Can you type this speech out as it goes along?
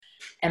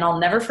And I'll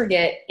never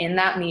forget in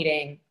that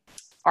meeting,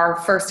 our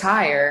first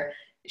hire,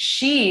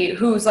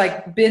 who's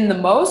like been the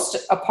most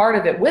a part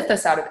of it with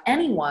us out of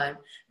anyone,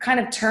 kind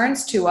of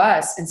turns to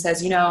us and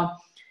says,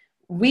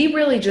 we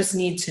really just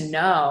need to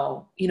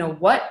know,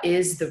 what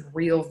is the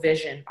real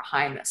vision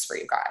behind this for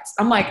you guys?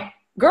 I'm like,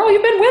 girl,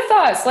 you've been with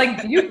us.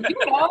 Like, you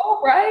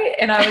know, right?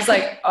 And I was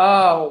like,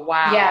 oh,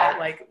 wow. Yeah.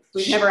 Like,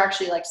 we've never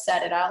actually like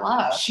said it out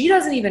loud. She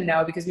doesn't even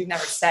know because we've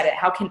never said it.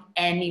 How can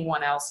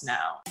anyone else know?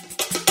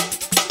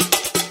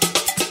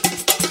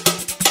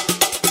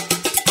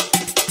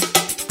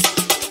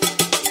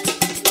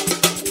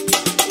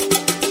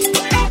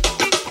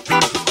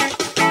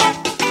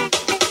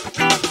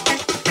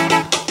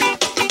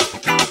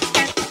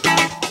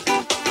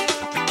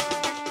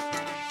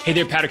 Hey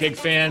there, Powder Keg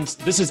fans.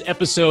 This is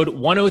episode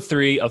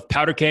 103 of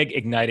Powder Keg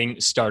Igniting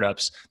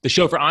Startups, the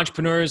show for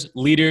entrepreneurs,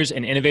 leaders,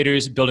 and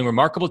innovators building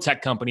remarkable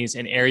tech companies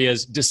in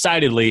areas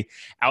decidedly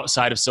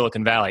outside of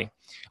Silicon Valley.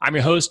 I'm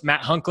your host,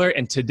 Matt Hunkler,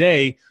 and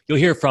today you'll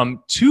hear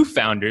from two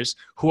founders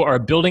who are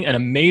building an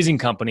amazing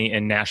company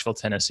in Nashville,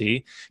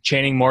 Tennessee.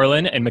 Channing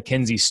Moreland and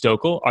Mackenzie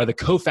Stokel are the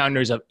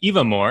co-founders of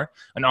Evamore,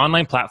 an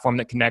online platform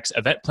that connects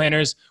event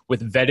planners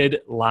with vetted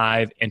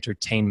live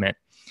entertainment.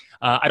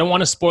 I don't want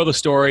to spoil the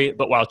story,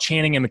 but while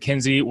Channing and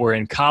Mackenzie were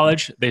in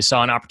college, they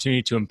saw an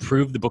opportunity to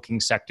improve the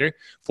booking sector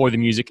for the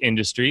music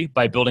industry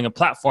by building a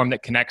platform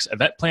that connects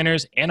event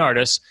planners and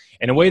artists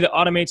in a way that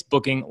automates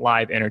booking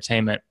live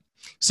entertainment.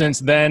 Since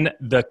then,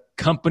 the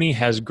company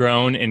has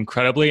grown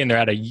incredibly, and they're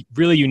at a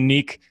really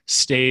unique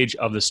stage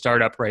of the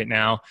startup right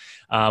now,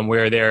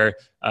 where they're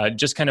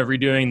just kind of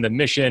redoing the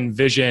mission,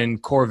 vision,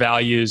 core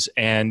values,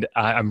 and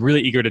I'm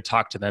really eager to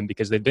talk to them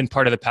because they've been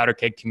part of the Powder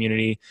Keg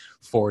community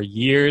for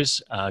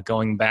years,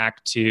 going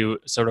back to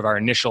sort of our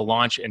initial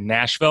launch in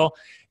Nashville,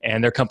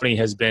 and their company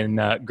has been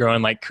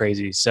growing like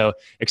crazy. So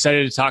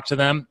excited to talk to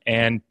them.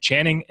 And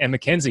Channing and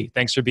Mackenzie,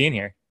 thanks for being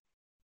here.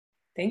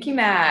 Thank you,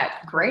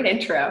 Matt. Great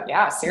intro.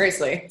 Yeah,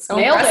 seriously. So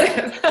nailed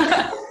impressive.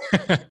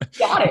 it.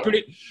 Got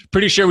it.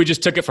 Pretty sure we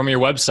just took it from your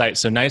website,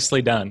 so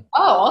nicely done.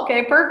 Oh,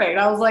 okay, perfect.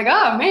 I was like,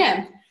 oh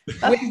man,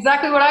 that's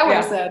exactly what I would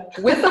have said.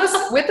 With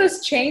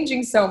us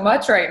changing so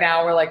much right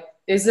now, we're like,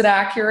 is it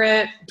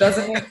accurate?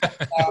 Doesn't it?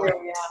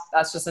 Yeah,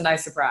 that's just a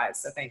nice surprise.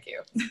 So thank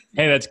you.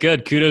 Hey, that's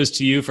good. Kudos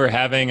to you for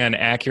having an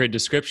accurate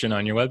description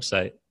on your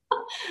website.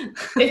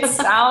 It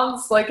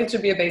sounds like it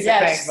should be a basic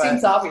thing. It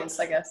seems obvious,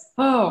 I guess.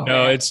 Oh,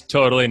 no, it's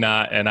totally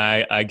not. And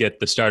I get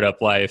the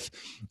startup life.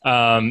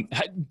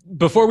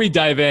 Before we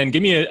dive in,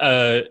 give me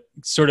a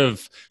sort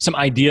of some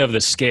idea of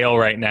the scale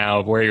right now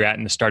of where you're at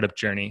in the startup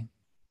journey.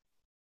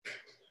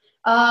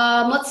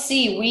 Let's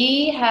see.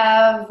 We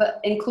have,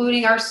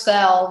 including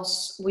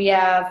ourselves, we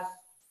have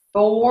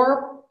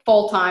 4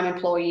 full-time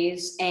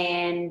employees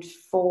and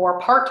 4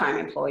 part-time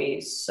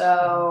employees.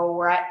 So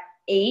we're at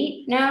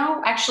 8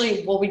 now.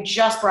 Actually, well, we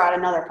just brought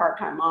another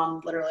part-time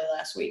on literally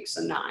last week,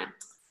 so 9.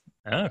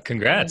 Oh,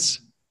 congrats.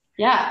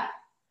 Yeah.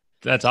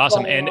 That's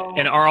awesome. And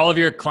are all of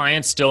your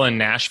clients still in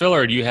Nashville,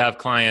 or do you have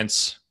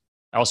clients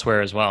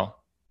elsewhere as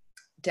well?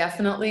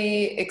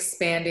 Definitely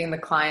expanding the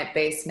client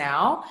base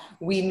now.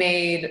 We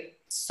made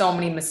so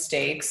many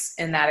mistakes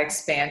in that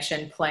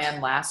expansion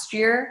plan last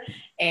year,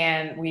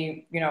 and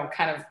we,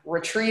 kind of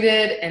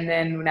retreated, and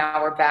then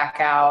now we're back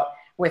out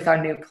with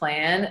our new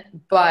plan.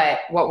 But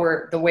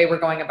the way we're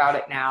going about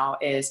it now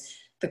is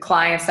the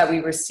clients that we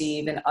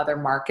receive in other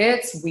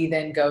markets, we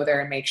then go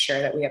there and make sure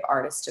that we have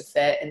artists to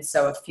fit. And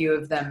so a few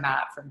of them,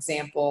 Matt, for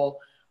example,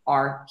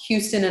 are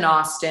Houston and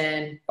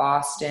Austin,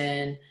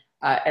 Boston,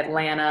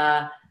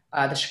 Atlanta,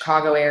 the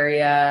Chicago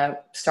area,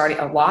 starting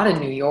a lot in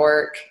New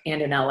York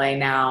and in LA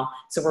now.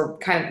 So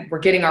we're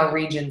getting our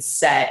region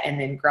set and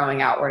then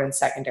growing outward in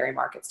secondary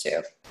markets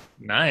too.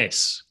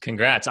 Nice.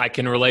 Congrats. I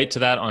can relate to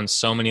that on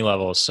so many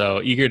levels.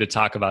 So eager to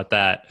talk about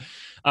that.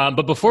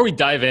 But before we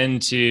dive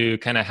into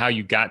kind of how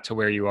you got to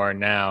where you are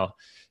now,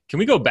 can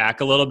we go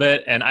back a little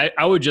bit? And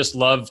I would just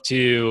love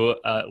to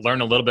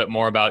learn a little bit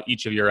more about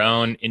each of your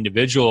own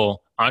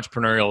individual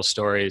entrepreneurial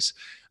stories.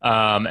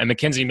 And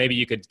Mackenzie, maybe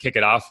you could kick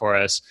it off for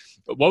us.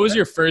 What was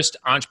your first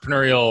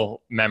entrepreneurial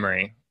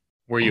memory?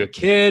 Were you a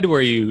kid?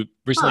 Were you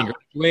recently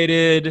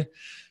graduated?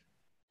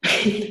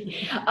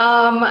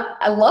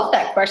 I love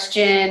that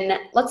question.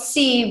 Let's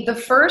see. The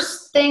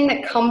first thing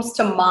that comes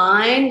to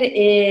mind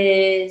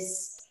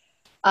is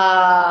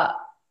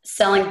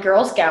selling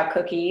Girl Scout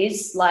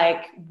cookies,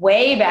 like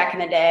way back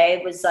in the day.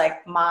 It was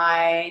like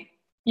my,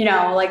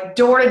 like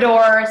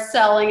door-to-door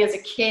selling as a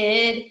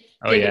kid.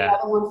 Oh, Did yeah.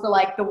 another one for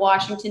like the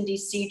Washington,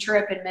 D.C.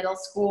 trip in middle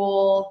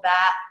school.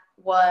 That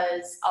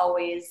was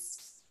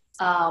always,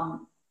 I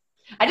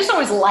just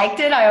always liked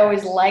it. I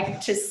always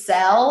liked to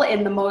sell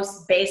in the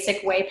most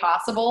basic way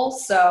possible.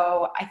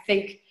 So I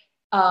think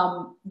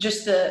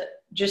just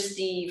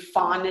the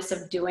fondness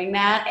of doing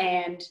that,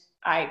 and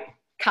I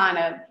kind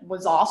of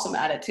was awesome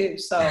at it too.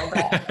 So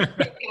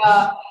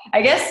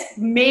I guess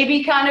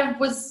maybe kind of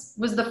was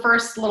the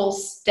first little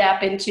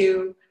step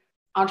into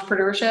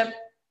entrepreneurship.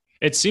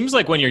 It seems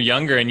like when you're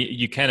younger and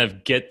you kind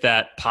of get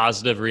that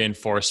positive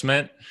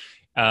reinforcement,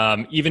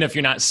 even if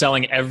you're not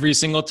selling every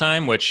single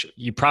time, which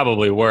you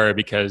probably were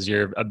because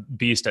you're a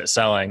beast at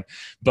selling.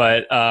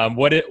 But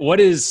what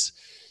is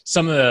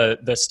some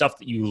of the stuff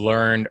that you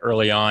learned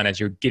early on as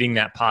you're getting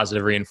that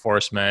positive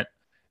reinforcement?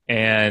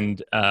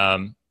 And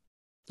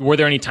were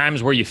there any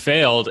times where you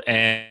failed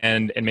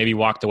and maybe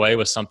walked away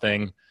with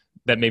something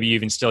that maybe you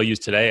even still use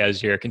today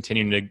as you're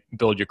continuing to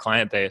build your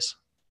client base?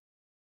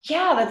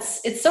 Yeah,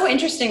 it's so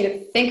interesting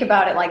to think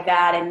about it like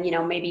that, and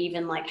maybe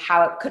even like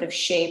how it could have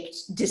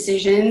shaped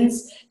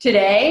decisions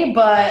today.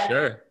 But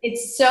Sure.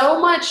 It's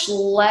so much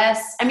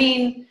less. I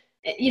mean,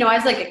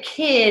 as like a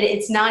kid,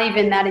 it's not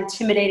even that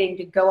intimidating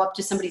to go up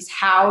to somebody's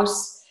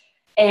house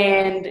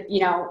and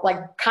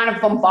like kind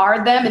of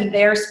bombard them in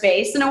their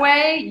space in a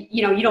way.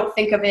 You don't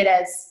think of it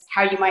as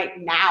how you might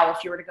now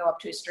if you were to go up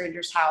to a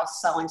stranger's house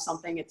selling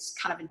something. It's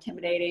kind of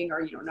intimidating,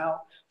 or you don't know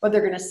what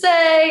they're going to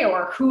say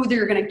or who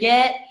they're going to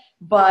get.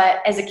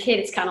 But as a kid,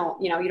 it's kind of,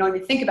 you don't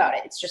even think about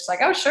it. It's just like,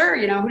 oh, sure,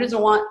 who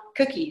doesn't want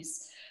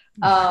cookies?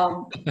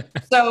 So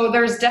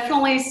there's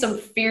definitely some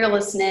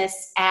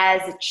fearlessness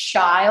as a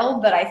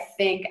child that I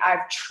think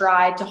I've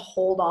tried to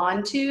hold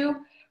on to.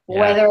 Yeah.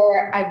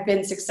 Whether I've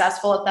been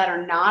successful at that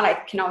or not, I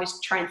can always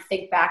try and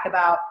think back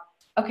about,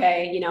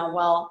 okay,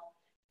 well,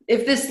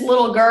 if this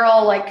little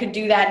girl like could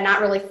do that and not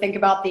really think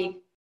about the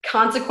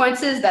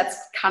consequences, that's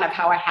kind of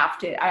how I have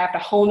to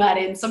hone that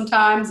in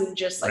sometimes and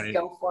just like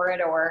go for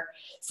it, or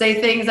say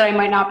things that I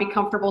might not be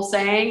comfortable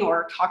saying,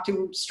 or talk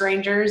to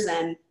strangers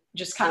and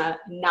just kind of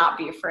not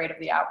be afraid of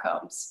the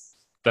outcomes.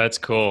 That's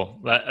cool.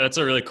 That's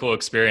a really cool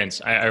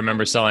experience. I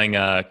remember selling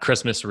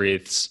Christmas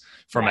wreaths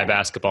for my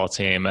basketball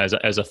team as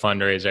a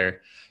fundraiser.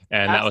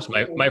 And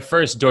Absolutely. That was my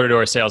first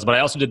door-to-door sales, but I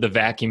also did the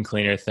vacuum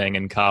cleaner thing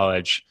in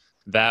college.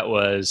 That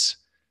was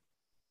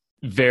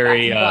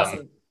very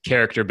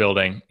character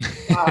building.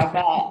 Wow, I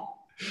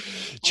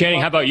bet.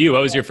 Channing, how about you?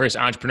 What was your first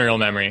entrepreneurial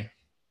memory?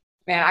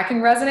 Man, I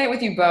can resonate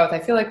with you both. I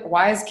feel like,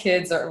 why as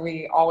kids are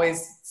we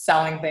always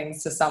selling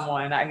things to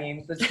someone? I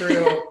mean, the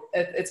true,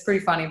 it's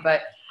pretty funny,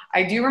 but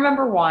I do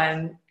remember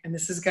one, and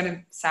this is going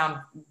to sound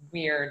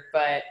weird,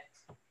 but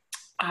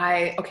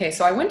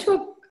so I went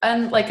to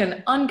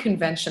an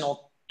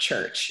unconventional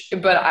church,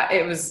 but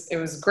it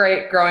was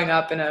great growing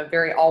up in a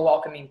very all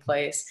welcoming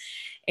place.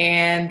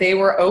 And they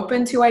were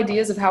open to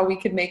ideas of how we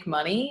could make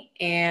money.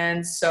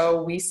 And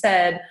so we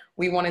said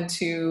we wanted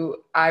to,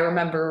 I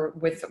remember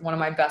with one of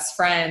my best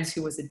friends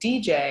who was a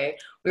DJ,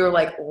 we were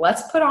like,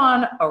 let's put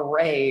on a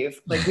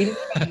rave. Like, we didn't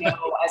even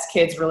know as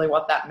kids really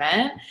what that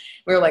meant.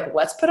 We were like,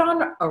 let's put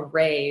on a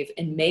rave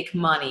and make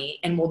money,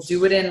 and we'll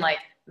do it in like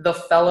the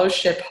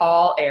fellowship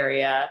hall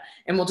area,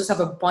 and we'll just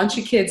have a bunch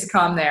of kids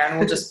come there and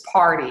we'll just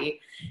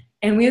party.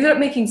 And we ended up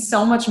making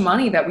so much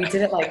money that we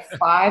did it like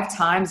 5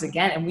 times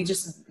again. And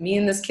me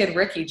and this kid,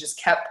 Ricky, just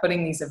kept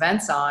putting these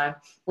events on,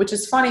 which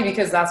is funny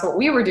because that's what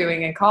we were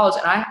doing in college.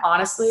 And I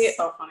honestly,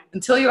 so funny,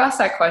 until you asked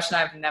that question,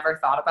 I've never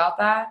thought about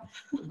that.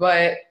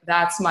 But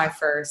that's my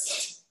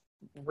first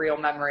real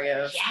memory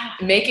of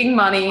making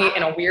money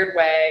in a weird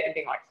way and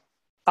being like,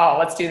 oh,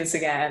 let's do this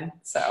again.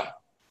 So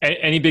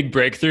any big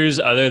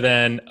breakthroughs other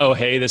than, oh,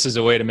 hey, this is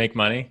a way to make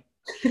money?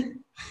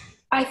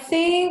 I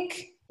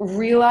think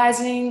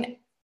realizing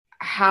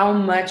how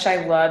much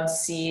I loved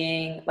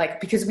seeing, like,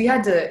 because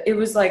it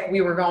was like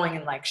we were going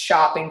and like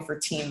shopping for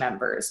team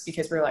members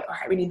because we were like, all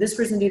right, we need this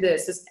person to do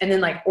this, and then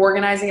like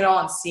organizing it all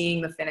and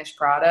seeing the finished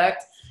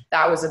product.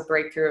 That was a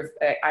breakthrough.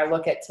 I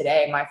look at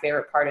today, my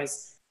favorite part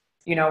is,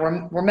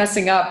 we're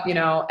messing up,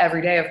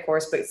 every day, of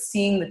course, but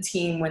seeing the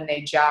team when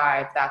they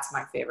jive, that's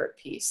my favorite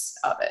piece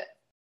of it.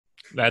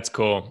 That's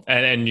cool.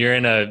 And you're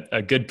in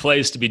a good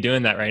place to be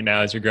doing that right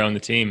now as you're growing the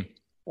team.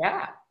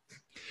 Yeah.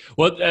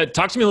 Well,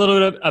 talk to me a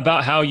little bit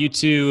about how you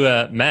two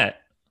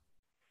met.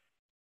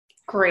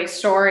 Great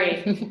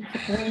story.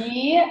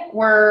 We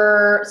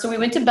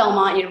went to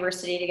Belmont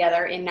University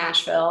together in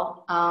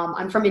Nashville.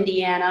 I'm from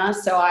Indiana,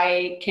 so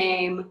I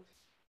came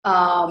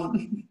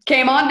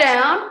on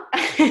down,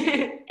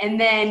 and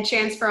then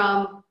Chan's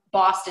from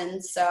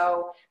Boston,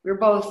 so we were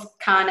both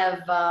kind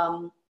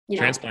of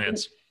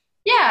transplants.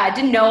 Yeah, I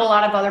didn't know a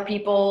lot of other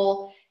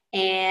people,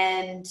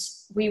 and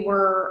we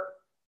were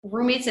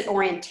roommates at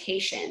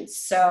orientation.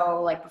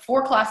 So like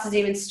before classes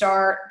even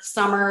start,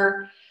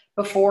 summer,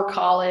 before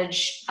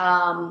college,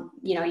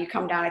 you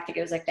come down, I think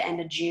it was like the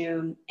end of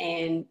June,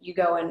 and you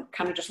go and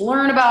kind of just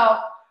learn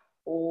about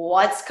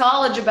what's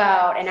college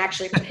about and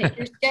actually pick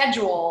your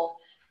schedule.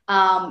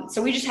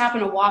 So we just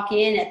happened to walk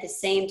in at the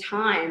same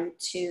time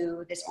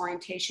to this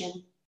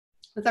orientation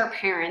with our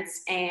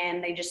parents,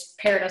 and they just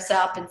paired us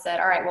up and said,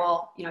 all right,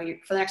 well,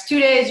 for the next 2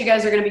 days, you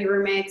guys are going to be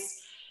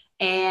roommates.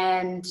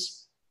 And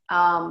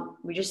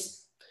we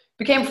just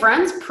became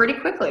friends pretty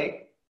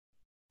quickly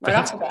right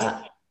off the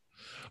bat.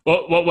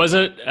 Well, what was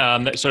it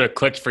that sort of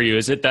clicked for you?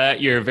 Is it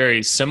that you're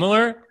very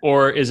similar,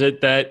 or is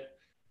it that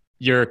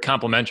you're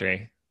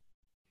complementary?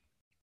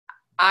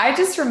 I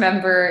just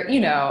remember,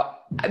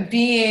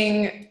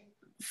 being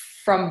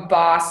from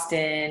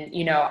Boston,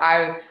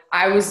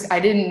 I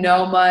didn't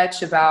know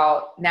much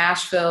about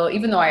Nashville,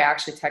 even though I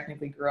actually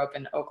technically grew up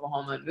in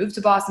Oklahoma and moved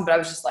to Boston, but I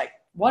was just like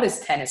what is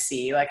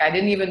Tennessee? Like, I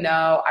didn't even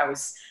know. I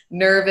was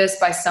nervous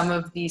by some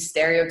of these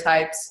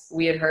stereotypes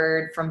we had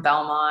heard from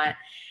Belmont.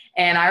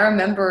 And I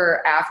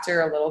remember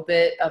after a little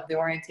bit of the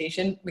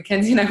orientation,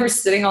 Mackenzie and I were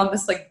sitting on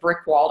this like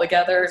brick wall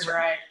together.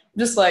 Right.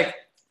 Just like,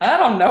 I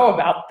don't know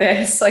about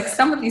this. Like,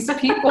 some of these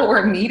people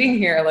we're meeting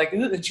here, like,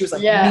 and she was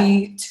like,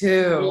 me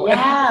too.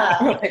 Yeah.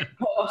 Like,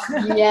 oh.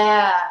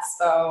 Yeah.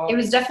 So it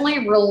was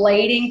definitely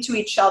relating to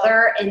each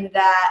other in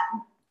that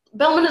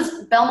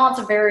Belmont's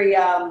a very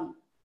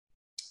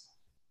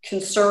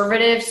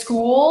conservative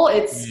school.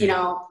 It's, you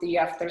know,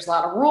 there's a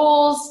lot of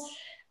rules.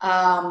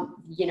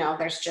 You know,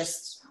 there's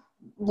just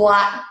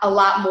a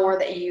lot more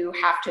that you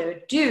have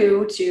to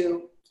do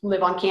to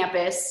live on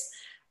campus.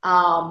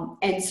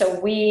 And so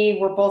we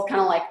were both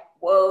kind of like,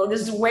 whoa,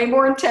 this is way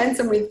more intense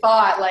than we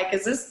thought. Like,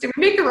 did we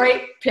make the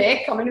right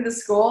pick coming to the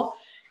school?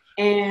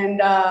 And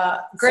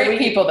great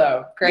people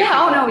though. Great.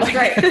 Yeah. People. Oh no, it was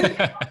great.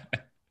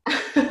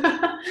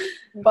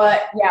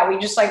 But yeah, we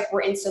just like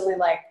were instantly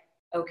like,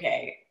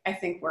 okay, I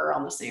think we're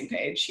on the same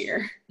page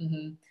here.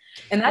 Mm-hmm.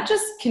 And that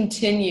just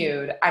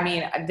continued. I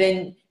mean,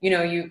 then, you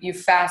know, you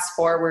fast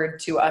forward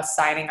to us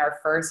signing our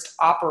first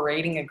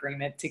operating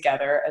agreement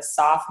together as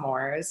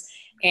sophomores.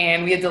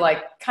 And we had to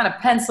like kind of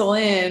pencil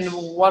in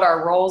what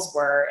our roles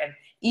were. And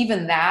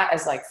even that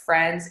as like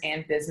friends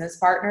and business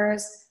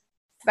partners,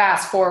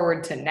 fast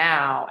forward to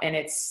now, and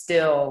it's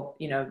still,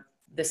 you know,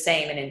 the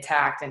same and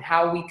intact. And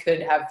how we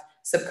could have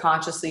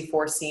subconsciously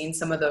foreseen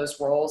some of those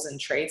roles and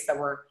traits that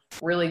we're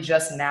really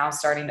just now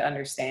starting to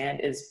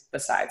understand is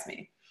besides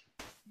me.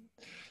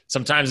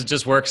 Sometimes it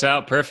just works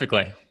out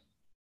perfectly.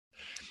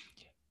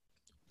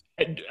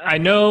 I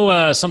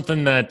know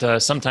something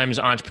that sometimes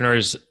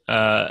entrepreneurs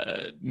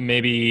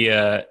maybe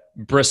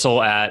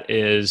bristle at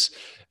is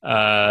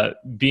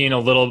being a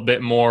little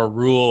bit more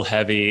rule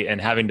heavy and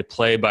having to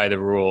play by the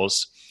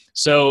rules.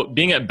 So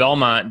being at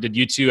Belmont, did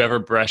you two ever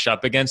brush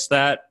up against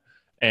that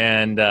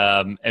and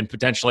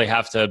potentially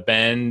have to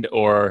bend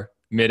or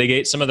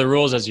mitigate some of the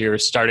rules as you're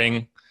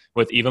starting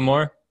with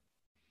Evamore?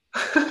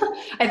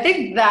 I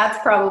think that's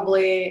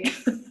probably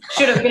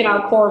should have been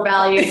our core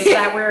values, is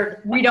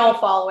that we don't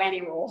follow any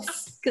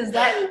rules, because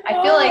that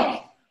I feel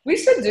like we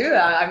should do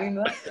that. I mean,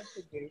 that's what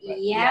we do.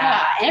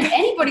 Yeah, and if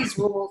anybody's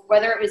rules,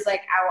 whether it was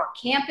like our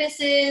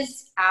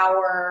campuses,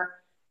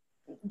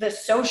 the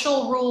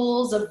social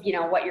rules of, you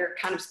know, what you're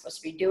kind of supposed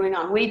to be doing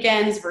on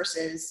weekends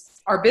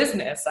versus our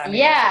business. I mean,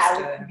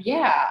 yeah.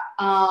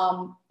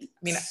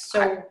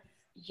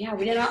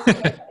 We did not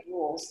follow the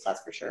rules.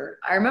 That's for sure.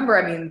 I remember.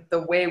 I mean,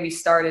 the way we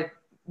started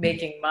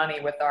making money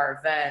with our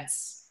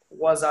events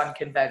was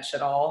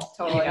unconventional.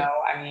 Totally. You know,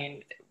 I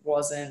mean, it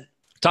wasn't.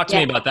 Talk to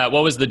me about that.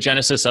 What was the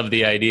genesis of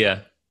the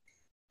idea?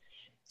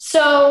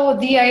 So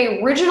the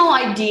original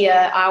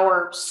idea,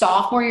 our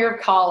sophomore year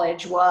of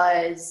college,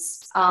 was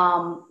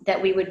that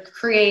we would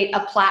create a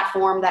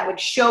platform that would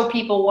show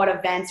people what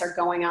events are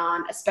going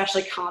on,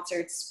 especially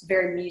concerts,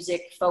 very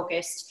music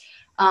focused,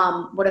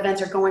 what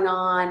events are going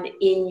on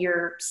in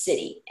your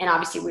city. And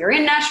obviously we were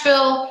in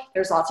Nashville.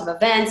 There's lots of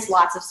events,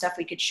 lots of stuff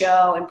we could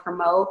show and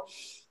promote.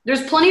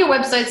 There's plenty of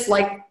websites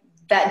like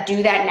that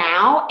do that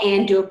now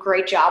and do a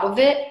great job of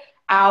it.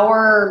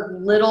 Our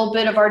little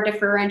bit of our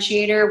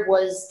differentiator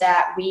was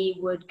that we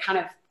would kind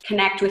of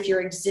connect with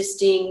your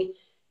existing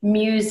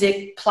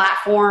music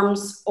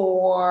platforms,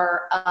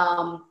 or,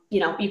 you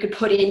know, you could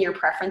put in your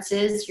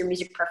preferences, your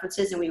music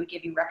preferences, and we would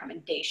give you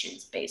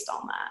recommendations based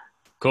on that.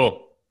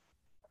 Cool.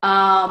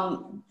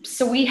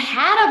 So we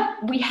had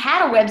a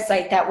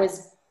website that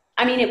was,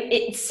 I mean,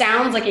 it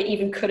sounds like it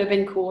even could have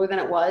been cooler than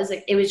it was.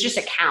 Like, it was just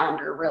a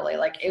calendar, really.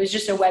 Like, it was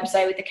just a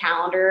website with a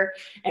calendar,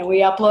 and we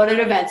uploaded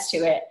events to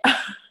it.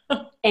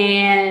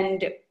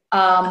 And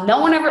no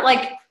one ever,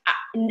 like,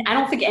 I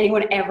don't think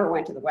anyone ever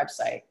went to the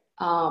website,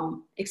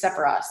 except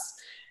for us.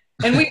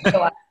 And we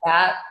realized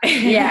that.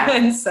 Yeah.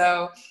 And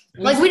so,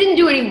 like, we didn't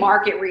do any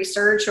market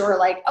research or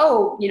like,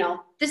 oh, you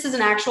know, this is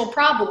an actual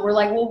problem. We're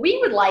like, well, we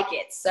would like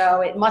it,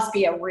 so it must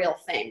be a real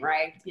thing,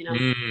 right? You know,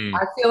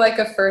 I feel like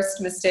a first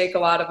mistake a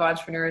lot of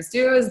entrepreneurs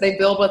do is they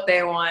build what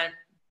they want,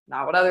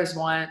 not what others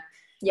want.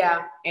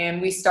 Yeah.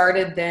 And we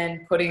started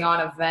then putting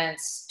on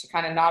events to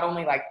kind of not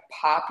only like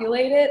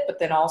populate it, but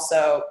then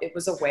also it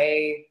was a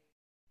way,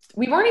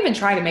 we weren't even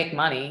trying to make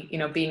money, you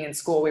know, being in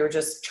school. We were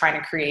just trying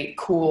to create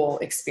cool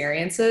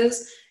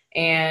experiences.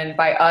 And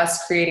by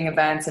us creating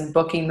events and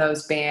booking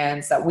those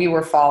bands that we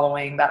were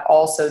following, that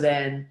also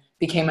then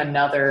became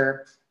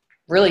another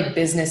really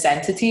business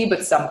entity,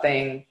 but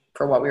something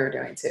for what we were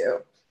doing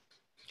too.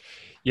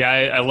 Yeah,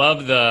 I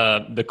love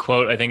the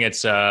quote. I think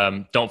it's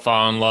don't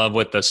fall in love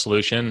with the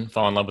solution,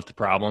 fall in love with the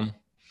problem.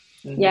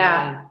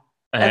 Yeah.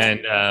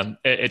 And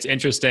it's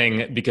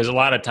interesting because a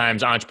lot of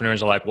times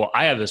entrepreneurs are like, well,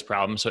 I have this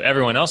problem, so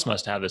everyone else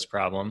must have this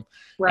problem.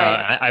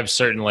 Right. I've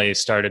certainly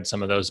started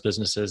some of those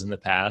businesses in the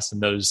past,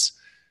 and those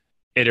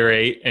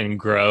iterate and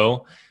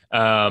grow.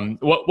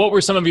 What were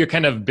some of your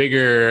kind of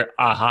bigger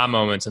aha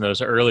moments in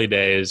those early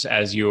days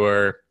as you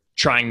were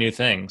trying new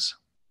things?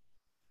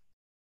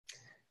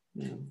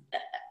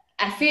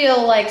 I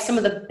feel like some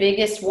of the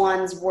biggest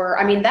ones were,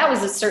 I mean, that was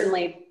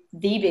certainly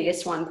the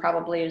biggest one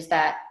probably is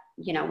that,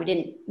 you know, we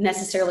didn't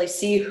necessarily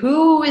see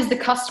who is the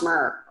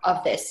customer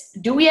of this.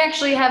 Do we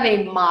actually have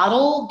a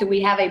model? Do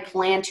we have a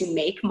plan to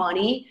make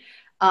money?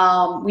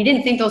 We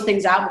didn't think those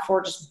things out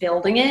before just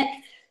building it.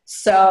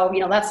 So, you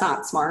know, that's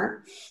not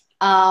smart.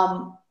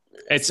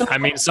 I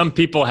mean, some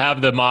people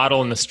have the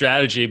model and the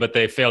strategy, but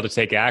they fail to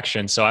take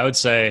action. So I would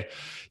say,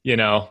 you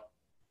know,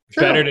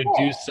 better to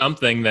do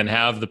something than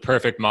have the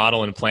perfect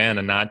model and plan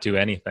and not do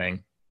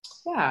anything.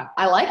 Yeah.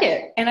 I like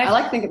it. And I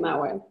like thinking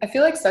that way. I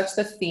feel like such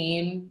the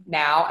theme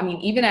now, I mean,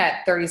 even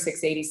at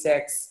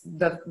 3686,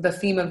 the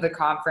theme of the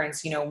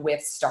conference, you know,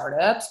 with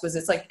startups was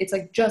it's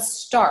like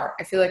just start.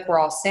 I feel like we're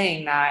all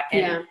saying that.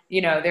 And,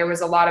 you know, there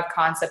was a lot of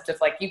concept of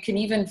like, you can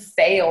even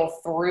fail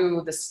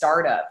through the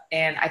startup.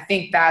 And I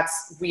think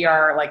we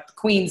are like the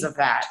queens of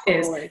that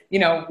is, you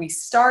know, we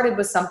started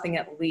with something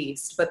at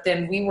least, but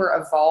then we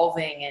were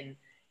evolving and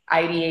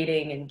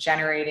ideating and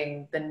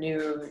generating the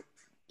new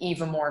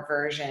even more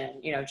version,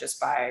 you know, just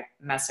by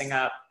messing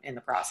up in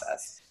the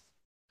process.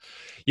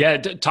 Yeah.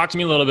 Talk to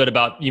me a little bit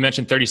about, you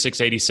mentioned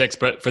 3686,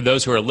 but for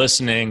those who are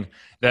listening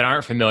that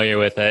aren't familiar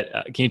with it,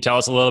 can you tell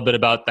us a little bit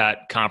about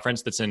that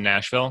conference that's in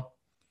Nashville?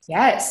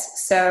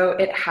 Yes. So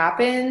it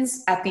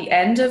happens at the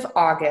end of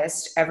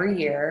August every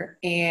year,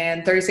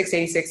 and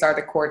 3686 are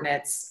the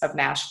coordinates of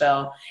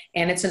Nashville.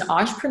 And it's an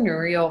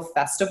entrepreneurial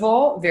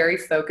festival, very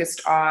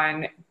focused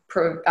on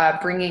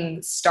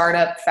bringing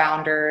startup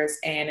founders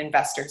and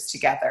investors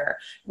together,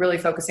 really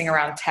focusing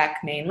around tech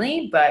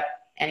mainly, but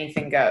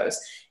anything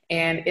goes.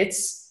 And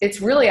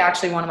it's really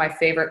actually one of my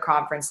favorite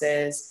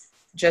conferences,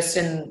 just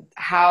in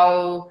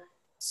how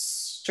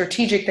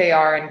strategic they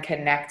are in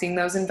connecting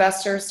those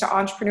investors to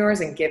entrepreneurs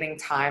and giving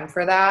time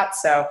for that.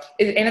 So,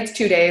 and it's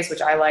 2 days,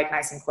 which I like,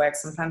 nice and quick.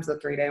 Sometimes the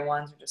 3-day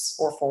ones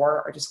or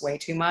 4 are just way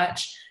too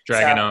much.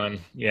 Dragging on.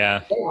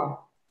 Yeah.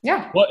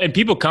 Yeah. Well, and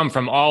people come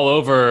from all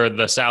over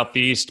the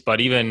Southeast,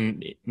 but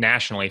even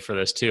nationally for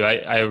this too.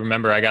 I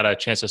remember I got a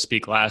chance to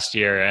speak last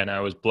year and I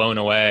was blown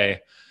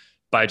away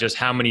by just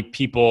how many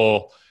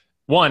people,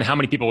 one, how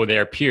many people were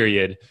there,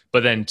 period.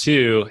 But then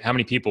two, how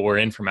many people were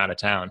in from out of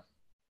town.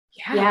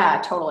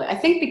 Yeah, totally. I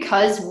think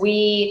because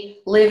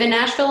we live in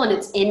Nashville and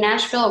it's in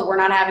Nashville, we're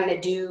not having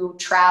to do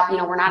travel, you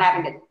know, we're not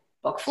having to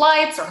book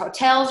flights or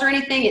hotels or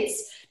anything.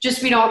 It's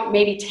just, we don't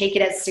maybe take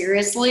it as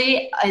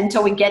seriously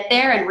until we get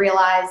there and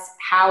realize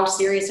how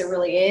serious it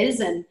really is.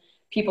 And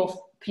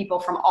people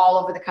from all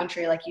over the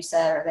country, like you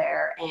said, are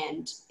there,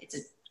 and it's a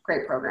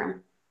great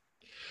program.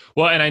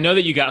 Well, and I know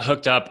that you got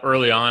hooked up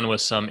early on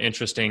with some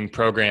interesting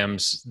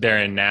programs there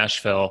in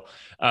Nashville.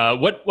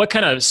 What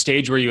kind of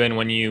stage were you in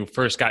when you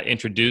first got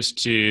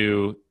introduced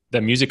to the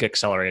Music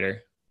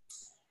Accelerator?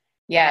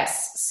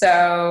 Yes.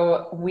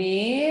 So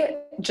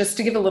just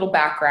to give a little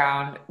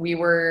background, we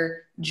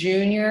were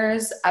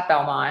juniors at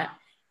Belmont,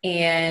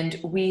 and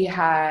we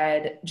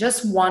had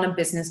just won a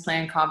business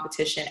plan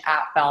competition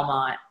at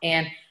Belmont.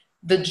 And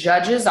the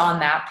judges on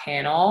that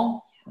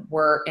panel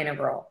were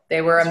integral.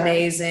 They were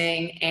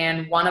amazing.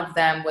 And one of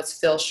them was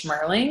Phil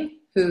Schmerling,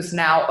 who's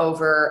now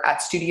over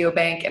at Studio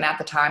Bank. And at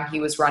the time he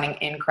was running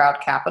In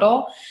Crowd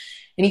Capital.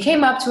 And he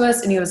came up to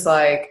us and he was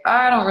like,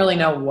 I don't really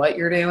know what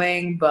you're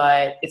doing,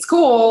 but it's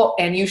cool.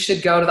 And you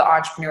should go to the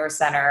Entrepreneur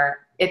Center.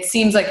 It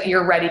seems like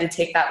you're ready to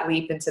take that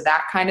leap into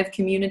that kind of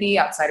community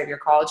outside of your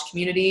college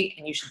community,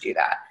 and you should do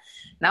that.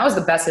 And that was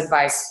the best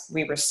advice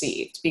we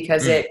received,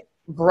 because it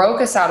broke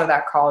us out of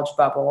that college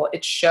bubble.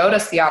 It showed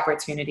us the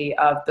opportunity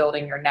of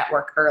building your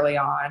network early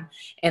on.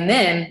 And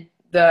then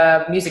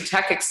the Music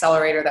Tech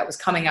Accelerator that was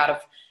coming out of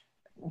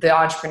the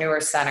Entrepreneur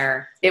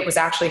Center, it was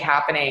actually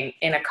happening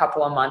in a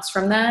couple of months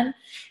from then.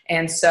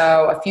 And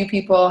so a few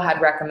people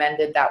had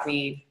recommended that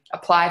we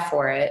apply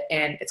for it,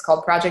 and it's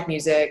called Project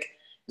Music. It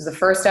was the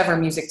first ever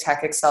music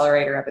tech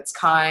accelerator of its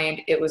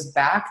kind. It was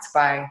backed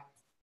by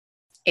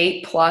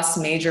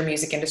 8+ major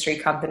music industry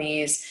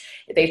companies.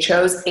 They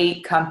chose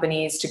 8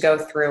 companies to go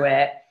through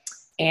it,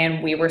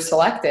 and we were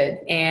selected,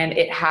 and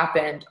it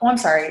happened. Oh, I'm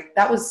sorry.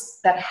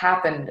 That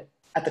happened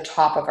at the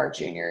top of our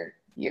junior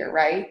year,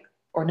 right?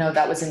 Or no,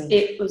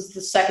 it was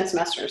the second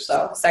semester.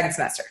 Second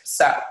semester.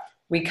 So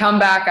we come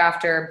back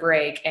after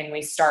break and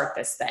we start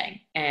this thing.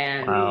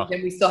 And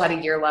then we still had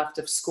a year left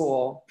of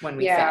school when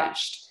we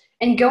finished.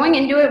 And going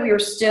into it, we were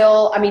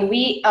still,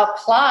 we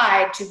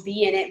applied to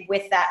be in it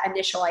with that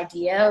initial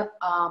idea,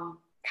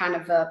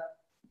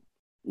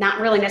 not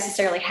really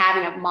necessarily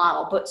having a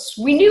model, but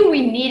we knew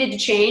we needed to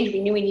change.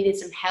 We knew we needed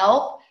some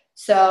help.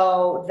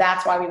 So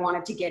that's why we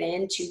wanted to get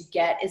in, to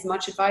get as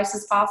much advice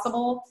as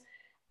possible.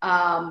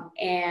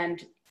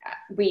 And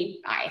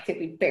I think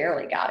we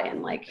barely got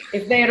in. Like,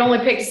 if they had only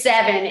picked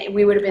 7,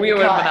 we would have been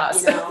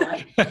us.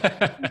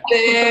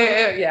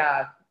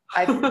 Yeah.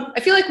 I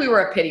feel like we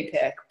were a pity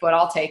pick, but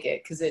I'll take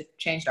it because it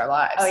changed our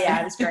lives. Oh yeah,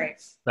 it was great.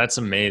 That's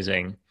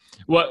amazing.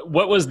 What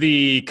was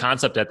the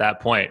concept at that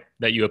point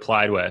that you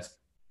applied with?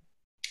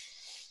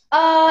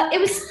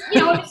 It was,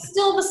 it was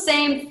still the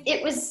same.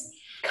 It was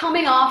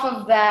coming off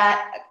of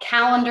that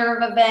calendar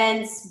of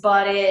events,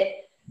 but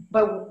it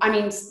But I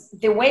mean,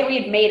 the way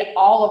we had made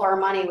all of our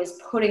money was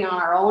putting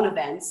on our own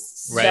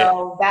events. Right.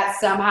 So that's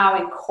somehow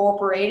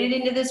incorporated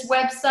into this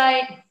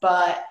website,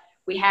 but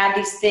we had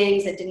these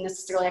things that didn't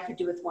necessarily have to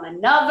do with one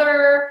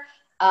another.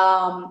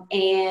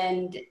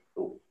 And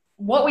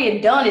what we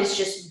had done is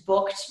just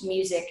booked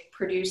music,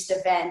 produced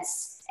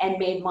events, and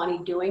made money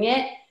doing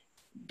it.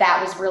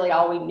 That was really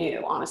all we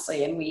knew,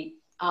 honestly. And we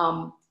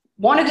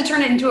wanted to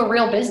turn it into a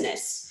real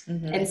business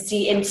and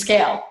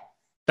scale.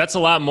 That's a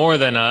lot more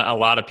than a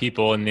lot of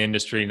people in the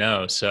industry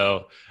know.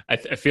 So I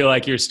feel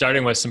like you're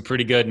starting with some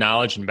pretty good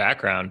knowledge and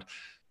background.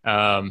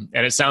 And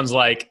it sounds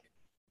like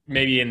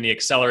maybe in the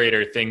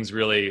accelerator, things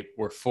really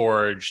were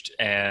forged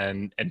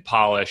and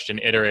polished and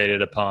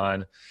iterated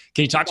upon.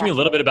 Can you talk to me a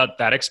little bit about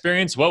that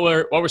experience? What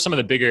were some of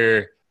the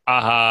bigger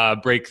aha,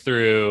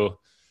 breakthrough?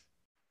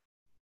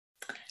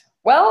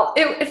 Well,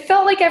 it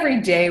felt like every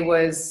day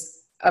was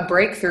a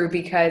breakthrough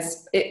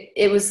because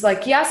it was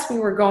like, yes, we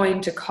were going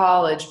to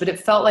college, but it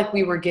felt like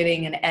we were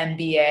getting an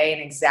MBA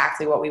and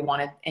exactly what we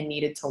wanted and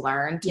needed to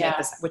learn to make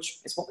this, which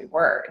is what we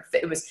were.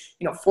 It was,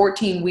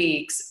 14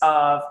 weeks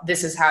of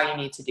this is how you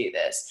need to do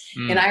this.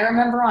 And I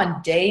remember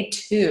on day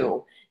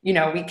 2,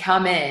 we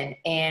come in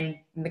and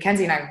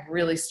Mackenzie and I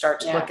really start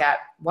to look at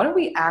what are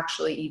we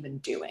actually even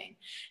doing?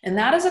 And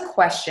that is a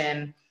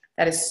question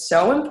that is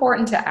so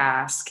important to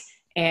ask.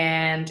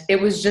 And it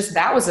was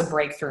that was a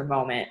breakthrough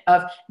moment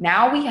of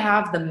now we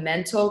have the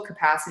mental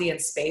capacity and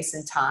space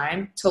and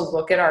time to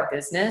look at our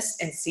business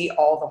and see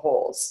all the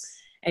holes.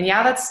 And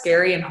that's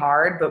scary and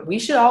hard, but we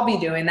should all be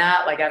doing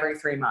that like every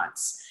 3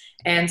 months.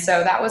 And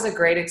so that was a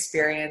great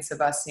experience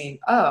of us seeing,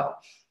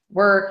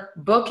 we're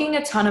booking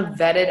a ton of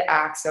vetted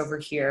acts over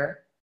here.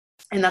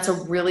 And that's a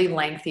really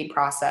lengthy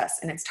process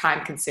and it's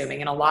time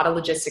consuming and a lot of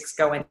logistics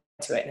go into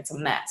it and it's a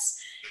mess.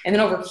 And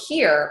then over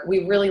here,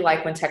 we really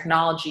like when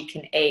technology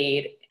can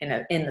aid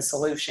in the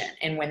solution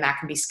and when that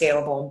can be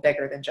scalable and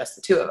bigger than just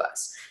the 2 of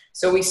us.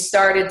 So we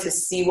started to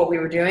see what we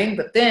were doing,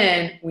 but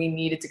then we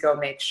needed to go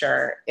make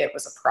sure it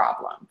was a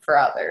problem for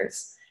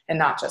others and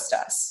not just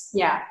us.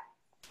 Yeah,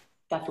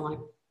 definitely.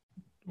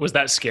 Was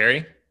that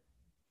scary?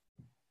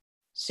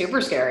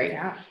 Super scary.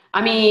 Yeah.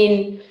 I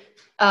mean,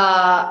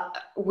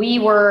 we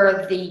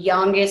were the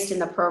youngest in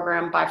the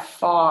program by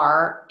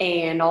far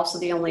and also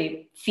the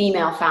only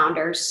female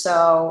founders.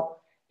 So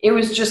it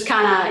was just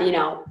kind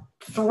of,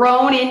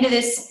 thrown into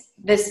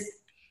this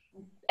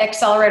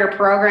accelerator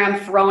program,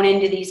 thrown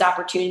into these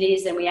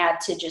opportunities, and we had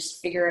to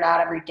just figure it out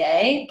every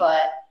day.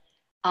 But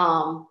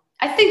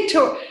I think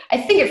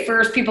at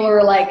first people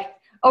were like,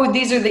 oh,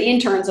 these are the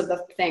interns of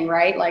the thing,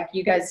 right? Like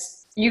you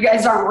guys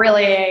aren't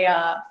really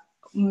a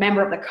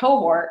member of the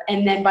cohort.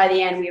 And then by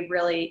the end, we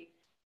really,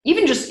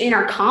 even just in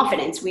our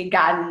confidence, we'd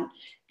gotten,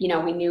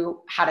 we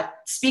knew how to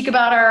speak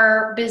about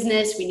our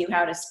business. We knew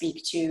how to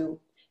speak to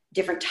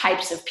different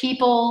types of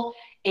people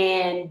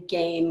and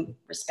gain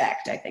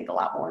respect, I think, a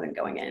lot more than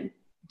going in.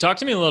 Talk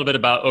to me a little bit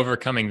about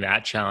overcoming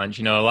that challenge.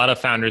 A lot of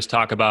founders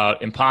talk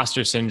about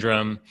imposter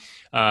syndrome.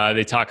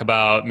 They talk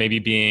about maybe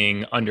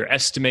being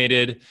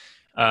underestimated.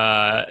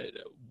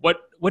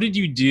 What did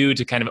you do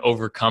to kind of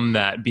overcome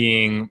that,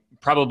 being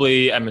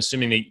probably, I'm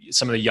assuming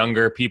some of the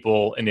younger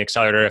people in the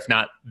accelerator, if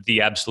not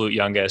the absolute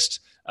youngest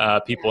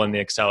people in the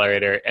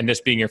accelerator, and this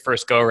being your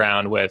first go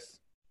around with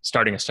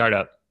starting a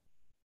startup?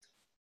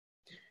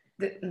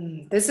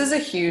 This is a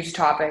huge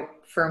topic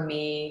for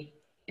me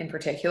in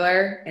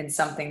particular, and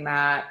something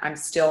that I'm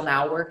still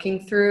now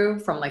working through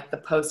from like the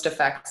post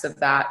effects of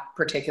that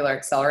particular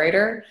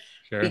accelerator.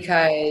 Sure.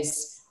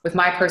 Because with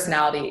my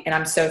personality, and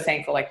I'm so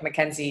thankful, like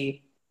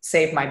Mackenzie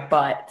saved my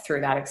butt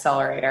through that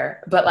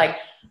accelerator, but like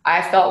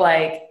I felt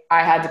like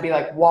I had to be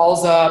like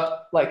walls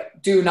up,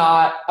 like do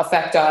not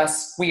affect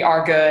us, we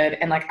are good.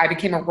 And like I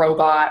became a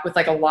robot with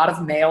like a lot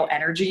of male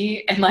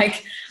energy, and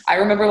like I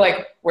remember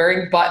like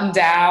wearing button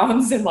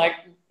downs and like,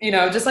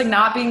 just like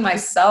not being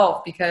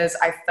myself because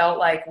I felt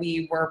like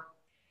we were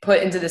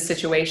put into this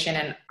situation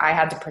and I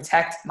had to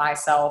protect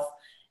myself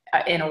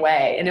in a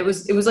way. And it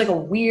was like a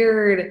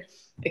weird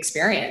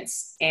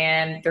experience,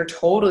 and there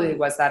totally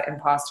was that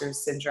imposter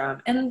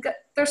syndrome, and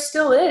there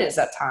still is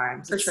at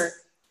times. For sure.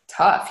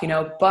 Tough,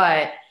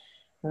 but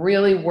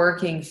really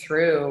working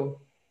through,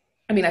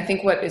 I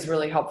think what is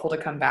really helpful to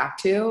come back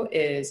to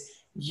is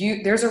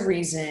there's a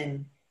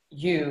reason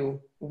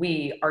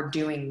we are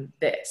doing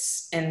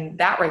this. And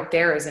that right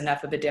there is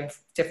enough of a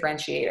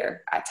differentiator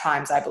at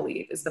times, I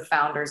believe, is the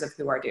founders of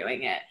who are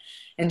doing it.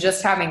 And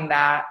just having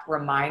that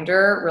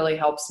reminder really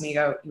helps me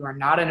go, you are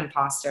not an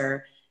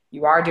imposter.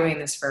 You are doing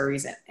this for a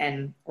reason,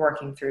 and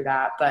working through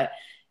that. But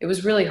it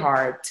was really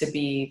hard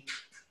to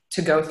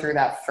go through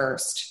that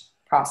first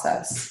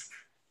process.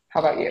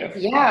 How about you?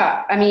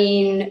 Yeah.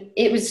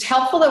 It was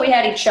helpful that we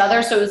had each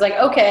other. So it was like,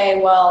 okay,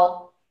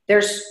 well,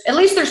 there's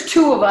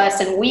 2 of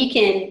us and we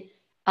can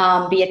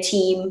be a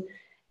team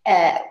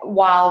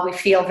while we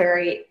feel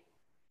very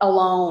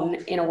alone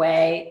in a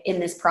way in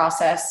this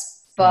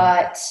process.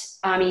 But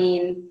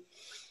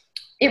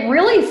it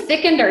really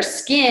thickened our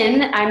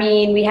skin.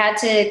 We had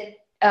to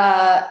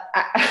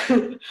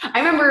I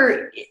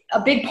remember a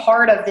big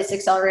part of this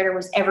accelerator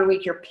was every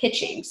week you're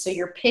pitching. So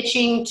you're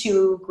pitching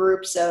to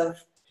groups of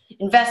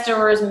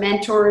investors,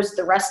 mentors,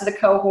 the rest of the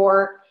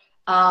cohort,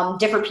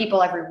 different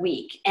people every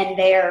week. And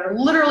they're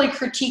literally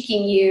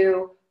critiquing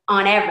you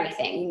on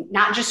everything,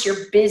 not just your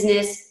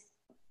business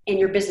and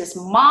your business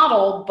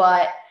model,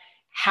 but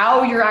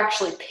how you're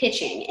actually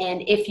pitching.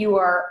 And if you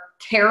are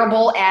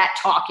terrible at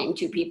talking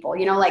to people,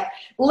 like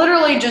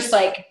literally just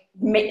like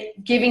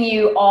giving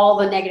you all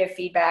the negative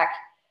feedback,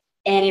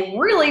 and it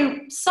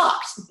really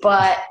sucked.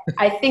 But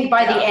I think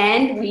by the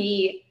end,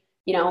 we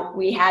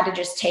had to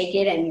just take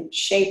it and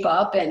shape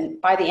up. And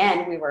by the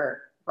end, we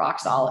were rock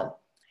solid.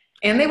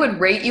 And they would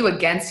rate you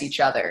against each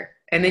other.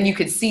 And then you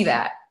could see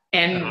that.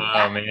 And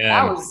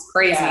that was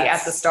crazy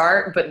at the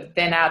start. But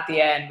then at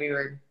the end, we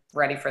were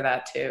ready for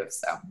that too.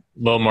 So a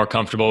little more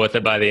comfortable with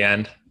it by the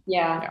end.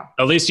 Yeah.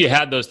 At least you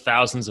had those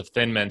thousands of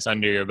Thin Mints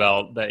under your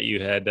belt that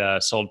you had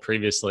sold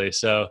previously.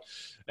 So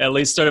at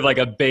least sort of like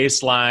a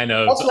baseline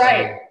of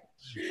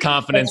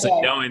confidence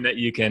and knowing that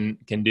you can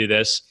do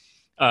this.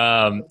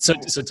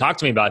 So talk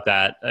to me about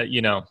that.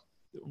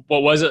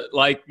 What was it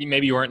like?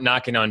 Maybe you weren't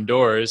knocking on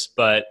doors,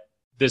 but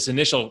this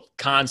initial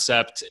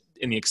concept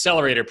in the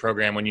accelerator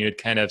program, when you had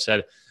kind of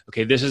said,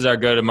 okay, this is our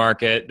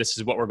go-to-market. This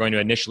is what we're going to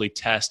initially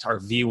test, our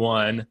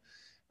V1.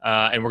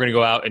 And we're going to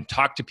go out and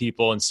talk to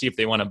people and see if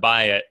they want to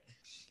buy it.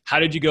 How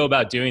did you go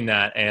about doing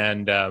that?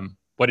 And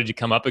what did you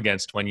come up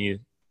against when you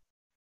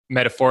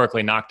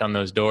metaphorically knocked on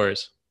those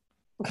doors?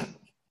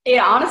 It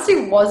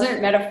honestly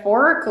wasn't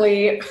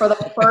metaphorically for the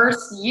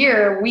first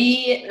year.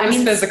 It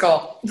was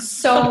physical.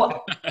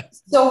 So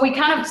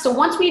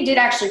once we did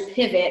actually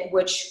pivot,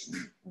 which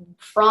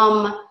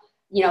from,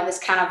 this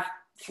kind of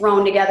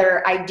thrown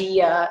together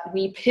idea,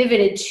 we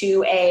pivoted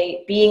to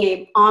being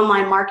an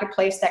online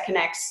marketplace that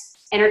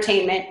connects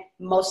entertainment,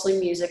 mostly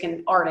music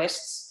and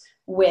artists,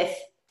 with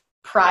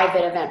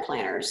private event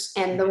planners.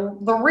 And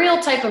the real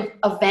type of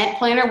event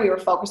planner we were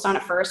focused on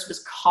at first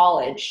was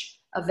college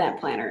event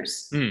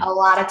planners. A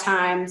lot of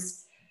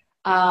times,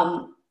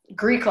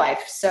 Greek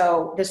life.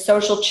 So the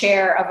social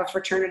chair of a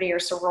fraternity or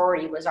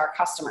sorority was our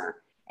customer,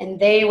 and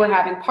they were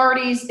having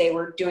parties, they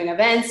were doing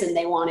events, and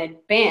they wanted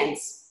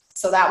bands.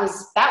 So that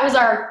was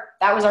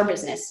our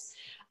business,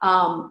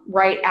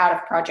 right out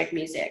of Project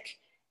Music.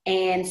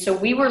 And so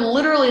we were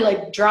literally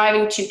like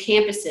driving to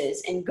campuses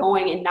and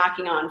going and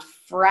knocking on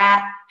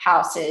frat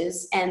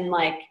houses and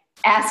like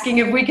asking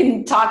if we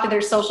can talk to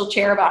their social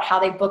chair about how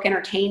they book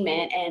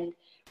entertainment and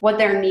what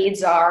their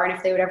needs are, and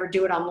if they would ever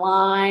do it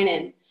online,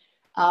 and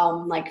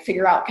like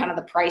figure out kind of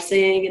the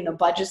pricing and the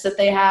budgets that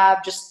they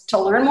have, just to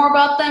learn more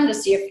about them, to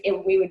see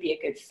if we would be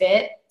a good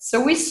fit.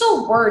 So we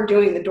still were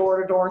doing the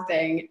door-to-door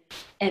thing,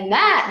 and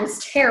that was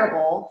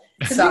terrible.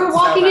 Because we were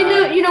walking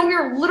we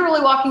were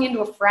literally walking into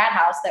a frat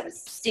house that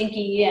was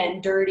stinky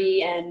and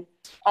dirty, and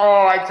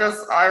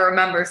I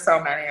remember so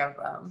many of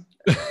them.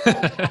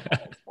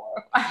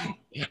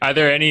 Are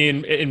there any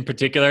in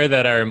particular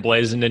that are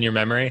emblazoned in your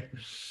memory?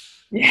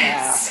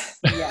 Yes.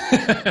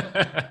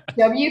 Yeah.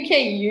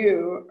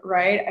 WKU,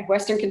 right? At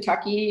Western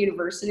Kentucky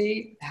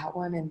University. That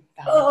one in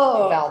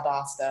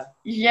Valdosta.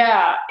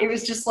 Yeah. It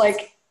was just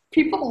like,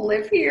 people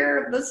live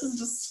here. This is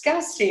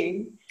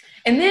disgusting.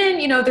 And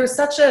then, there's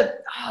such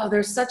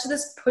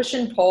this push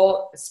and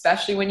pull,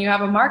 especially when you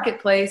have a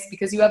marketplace,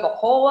 because you have a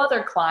whole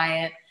other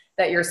client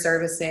that you're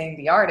servicing,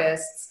 the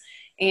artists.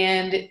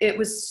 And it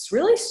was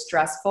really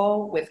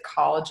stressful with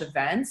college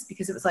events,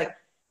 because it was like,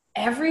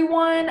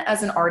 everyone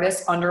as an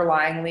artist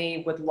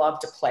underlyingly would love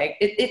to play.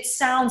 It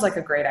sounds like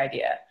a great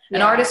idea. Yeah.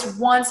 An artist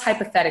wants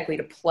hypothetically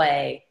to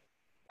play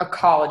a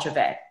college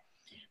event.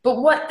 But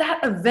what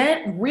that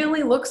event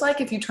really looks like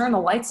if you turn the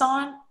lights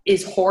on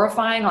is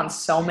horrifying on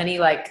so many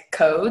like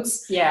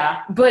codes.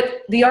 Yeah.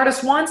 But the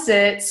artist wants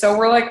it. So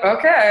we're like,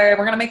 okay,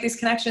 we're going to make these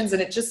connections.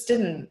 And it just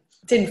didn't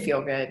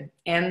feel good.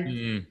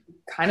 And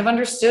kind of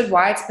understood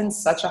why it's been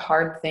such a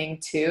hard thing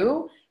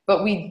too.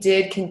 But we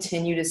did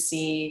continue to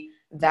see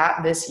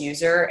this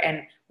user,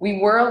 and we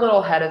were a little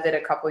ahead of it a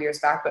couple years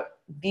back, but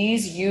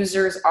these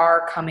users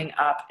are coming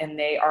up and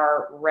they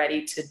are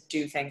ready to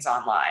do things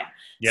online.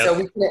 Yep. So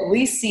we could at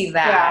least see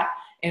that,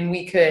 and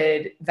we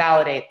could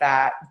validate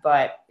that,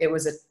 but it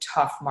was a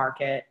tough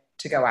market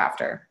to go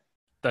after.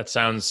 That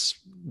sounds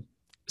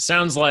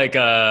like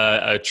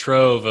a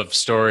trove of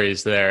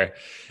stories there.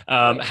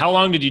 How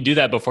long did you do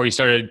that before you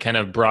started kind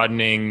of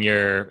broadening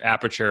your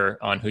aperture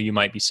on who you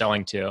might be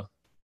selling to?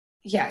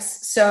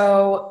 Yes.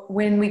 So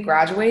when we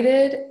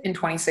graduated in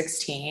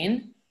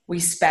 2016, we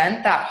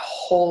spent that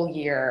whole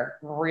year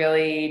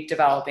really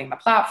developing the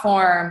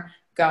platform,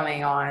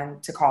 going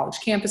on to college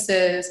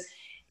campuses.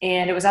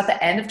 And it was at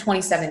the end of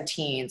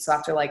 2017, so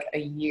after like a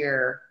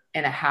year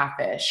and a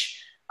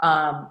half-ish,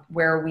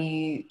 where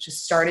we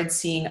just started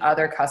seeing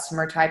other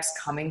customer types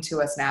coming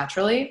to us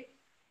naturally.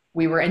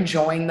 We were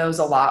enjoying those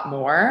a lot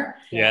more.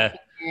 Yeah.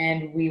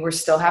 And we were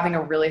still having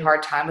a really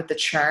hard time with the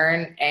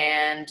churn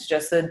and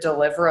just the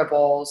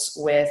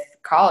deliverables with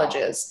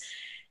colleges.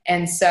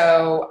 And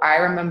so I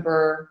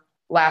remember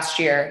last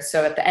year,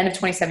 so at the end of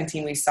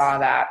 2017, we saw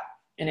that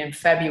And in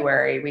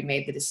February, we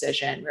made the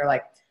decision. We were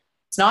like,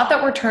 it's not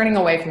that we're turning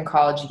away from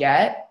college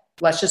yet.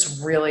 Let's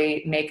just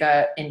really make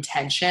a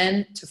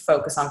intention to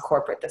focus on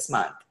corporate this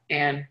month.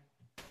 And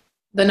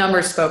the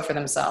numbers spoke for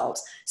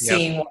themselves,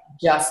 seeing what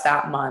just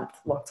that month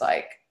looked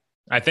like.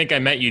 I think I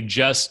met you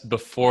just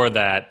before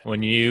that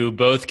when you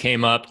both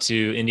came up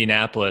to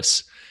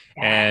Indianapolis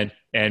and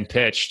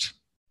pitched.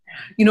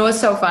 You know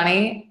what's so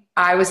funny?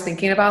 I was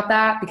thinking about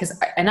that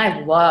and I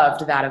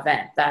loved that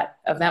event. That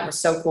event was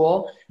so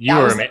cool.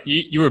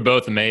 You were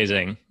both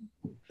amazing.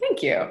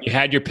 Thank you. You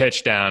had your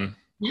pitch down.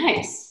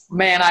 Nice.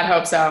 Man, I'd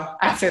hope so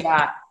after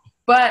that.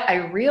 But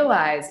I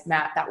realized,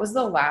 Matt, that was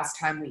the last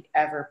time we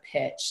ever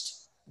pitched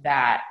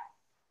that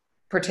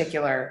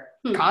particular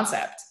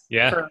concept.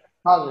 Yeah. For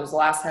college. It was the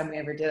last time we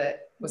ever did it.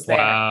 Was there.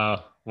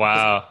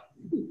 Wow.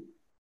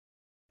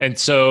 And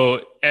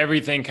so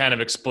everything kind of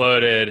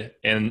exploded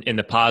in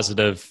the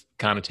positive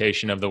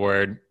connotation of the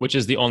word, which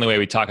is the only way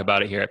we talk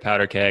about it here at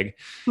Powder Keg.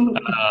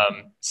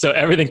 So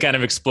everything kind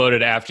of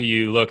exploded after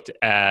you looked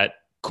at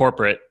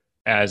corporate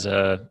as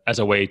a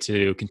way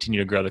to continue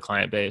to grow the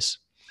client base.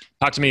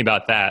 Talk to me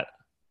about that.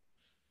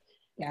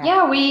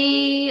 Yeah,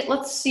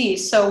 let's see.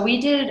 So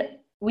we did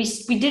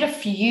a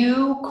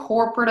few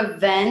corporate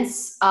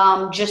events,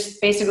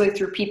 just basically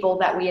through people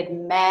that we had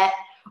met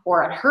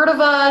or had heard of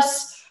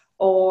us,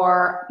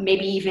 or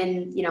maybe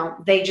even,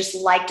 they just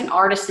liked an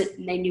artist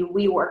and they knew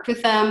we worked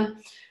with them,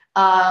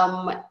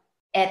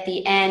 at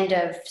the end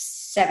of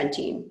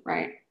 17,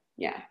 right?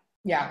 Yeah.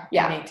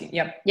 18.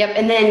 Yep.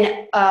 And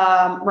then,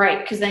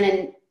 right. Cause then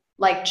in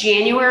like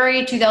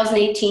January,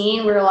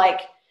 2018, we were like,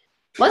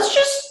 let's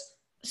just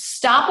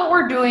stop what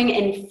we're doing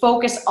and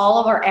focus all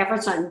of our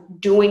efforts on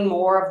doing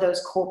more of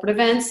those corporate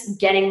events,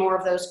 getting more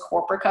of those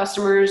corporate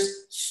customers,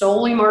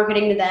 solely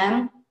marketing to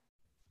them.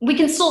 We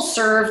can still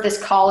serve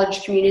this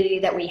college community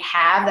that we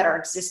have that are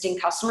existing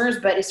customers,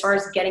 but as far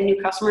as getting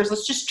new customers,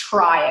 let's just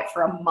try it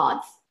for a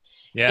month.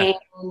 Yeah.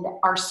 And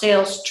our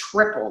sales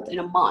tripled in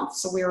a month.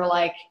 So we were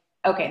like,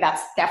 okay,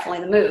 that's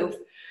definitely the move.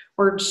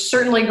 We're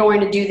certainly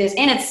going to do this.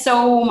 And it's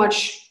so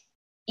much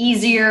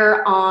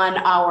easier on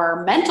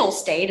our mental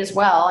state as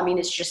well. I mean,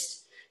 it's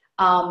just,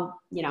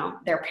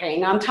 they're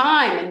paying on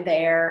time and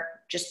they're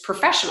just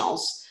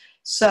professionals.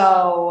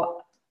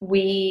 So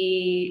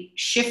we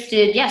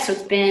shifted. So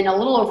it's been a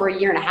little over a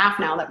year and a half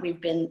now that we've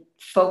been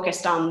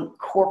focused on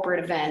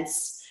corporate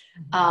events.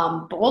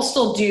 But we'll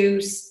still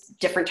do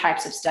different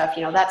types of stuff.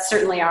 That's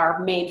certainly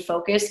our main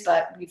focus,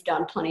 but we've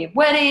done plenty of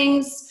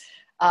weddings.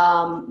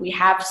 We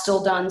have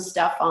still done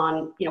stuff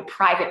on,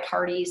 private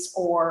parties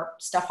or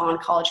stuff on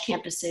college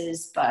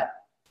campuses, but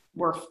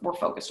we're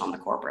focused on the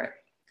corporate.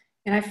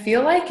 And I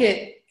feel like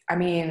it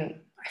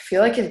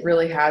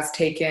really has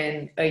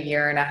taken a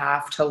year and a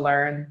half to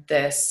learn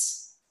this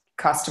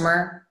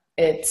customer.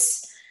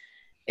 It's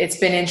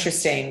been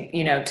interesting,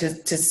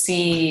 to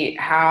see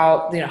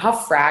how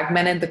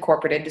fragmented the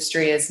corporate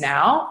industry is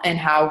now and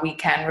how we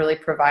can really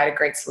provide a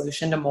great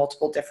solution to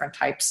multiple different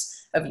types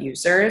of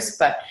users.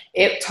 But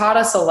it taught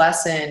us a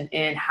lesson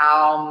in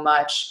how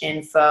much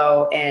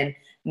info and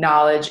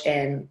knowledge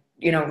and,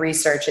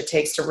 research it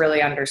takes to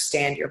really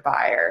understand your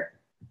buyer.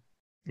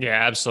 Yeah,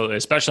 absolutely.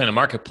 Especially in a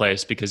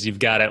marketplace, because you've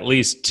got at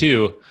least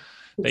two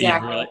that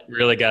you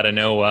really got to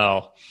know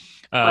well.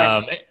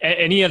 Right.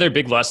 Any other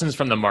big lessons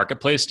from the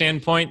marketplace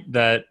standpoint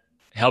that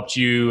helped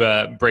you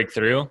break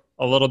through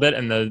a little bit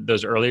in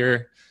those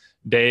earlier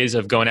days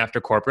of going after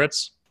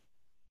corporates?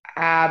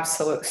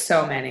 Absolutely.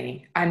 So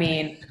many. I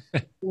mean,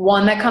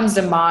 one that comes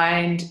to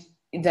mind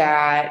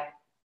that,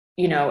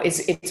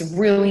 it's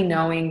really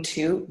knowing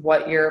too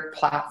what your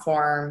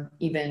platform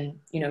even,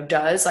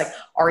 does. Like,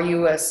 are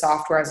you a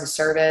software as a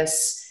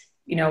service?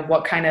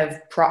 What kind of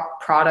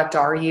product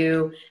are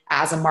you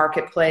as a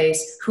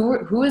marketplace?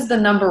 Who is the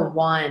number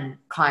one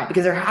client?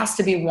 Because there has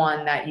to be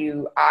one that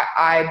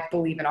I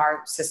believe in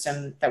our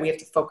system that we have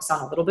to focus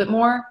on a little bit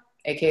more,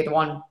 aka the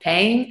one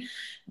paying.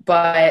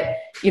 But,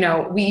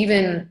 we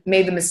even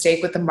made the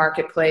mistake with the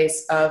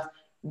marketplace of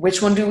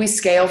which one do we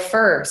scale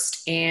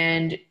first?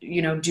 And,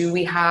 do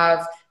we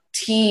have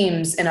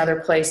teams in other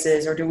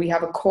places, or do we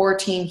have a core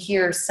team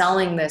here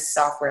selling this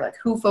software? Like,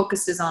 who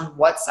focuses on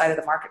what side of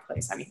the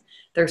marketplace? I mean,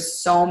 there's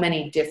so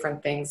many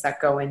different things that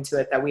go into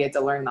it that we had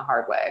to learn the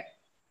hard way.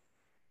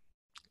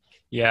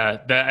 Yeah,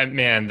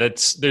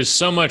 there's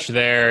so much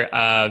there.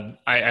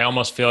 I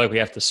almost feel like we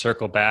have to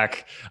circle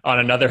back on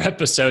another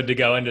episode to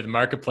go into the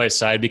marketplace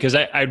side, because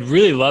I'd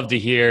really love to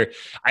hear.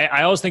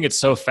 I always think it's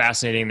so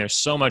fascinating. There's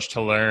so much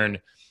to learn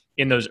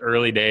in those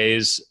early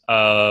days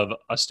of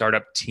a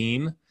startup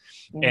team.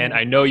 Mm-hmm. And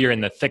I know you're in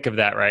the thick of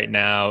that right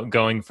now,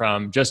 going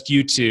from just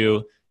you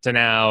two to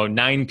now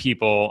 9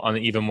 people on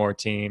the Even More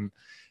team.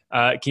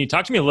 Can you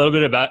talk to me a little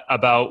bit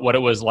about what it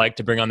was like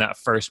to bring on that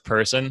first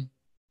person?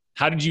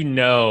 How did you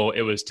know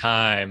it was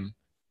time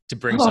to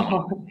bring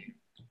someone?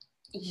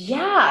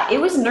 Yeah, it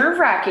was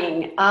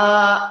nerve-wracking.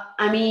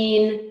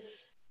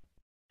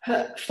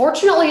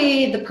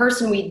 Fortunately, the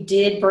person we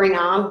did bring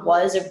on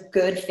was a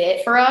good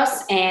fit for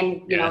us,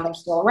 and you know, they're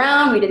still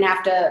around. We didn't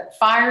have to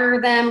fire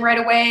them right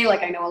away,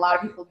 like I know a lot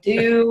of people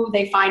do.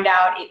 They find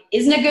out it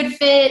isn't a good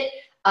fit.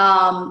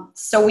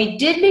 So we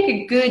did make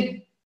a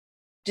good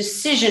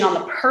decision on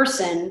the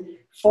person,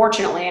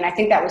 fortunately, and I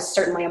think that was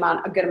certainly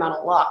a good amount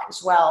of luck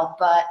as well.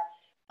 But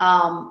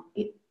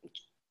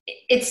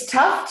it's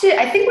tough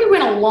I think we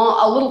went a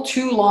little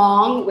too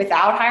long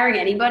without hiring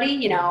anybody.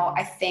 You know,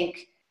 I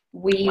think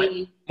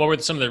what were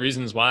some of the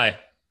reasons why?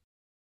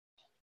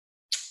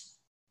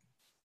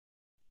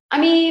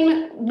 I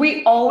mean,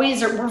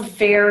 we're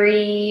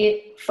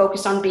very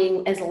focused on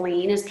being as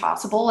lean as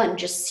possible, and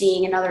just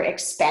seeing another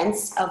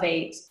expense of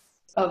a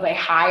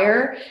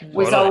hire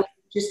was always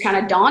just kind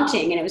of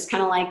daunting. And it was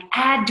kind of like,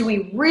 do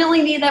we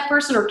really need that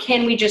person, or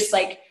can we just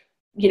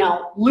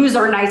lose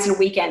our nights and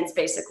weekends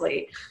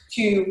basically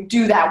to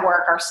do that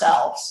work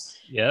ourselves?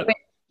 Yep. But,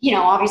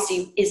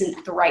 obviously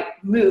isn't the right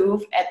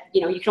move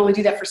you can only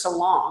do that for so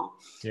long.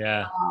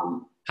 Yeah.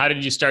 How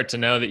did you start to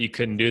know that you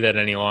couldn't do that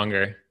any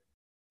longer?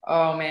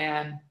 Oh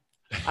man.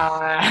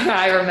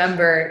 I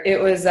remember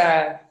it was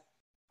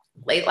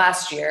late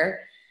last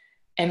year,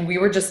 and we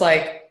were just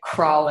like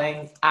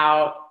crawling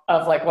out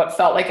of like what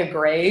felt like a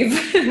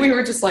grave. We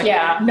were just like,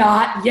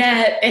 not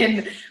yet.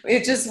 And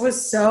it just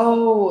was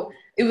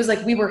it was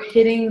like we were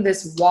hitting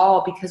this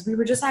wall because we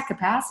were just at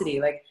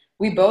capacity. Like,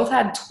 we both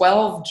had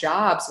 12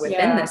 jobs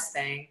within this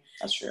thing.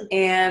 That's true.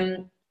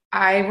 And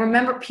I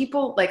remember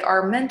people, like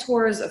our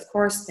mentors, of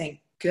course,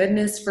 thank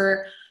goodness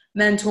for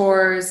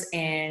mentors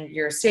and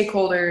your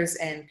stakeholders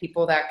and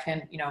people that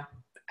can,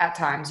 at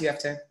times you have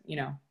to,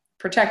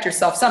 protect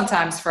yourself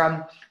sometimes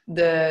from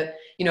the,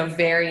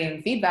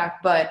 varying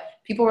feedback. But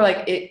people were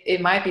like, it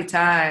might be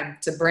time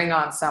to bring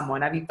on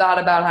someone. Have you thought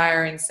about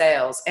hiring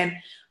sales? And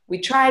we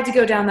tried to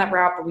go down that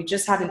route, but we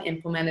just hadn't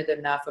implemented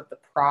enough of the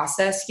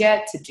process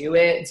yet to do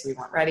it. And so we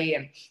weren't ready.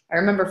 And I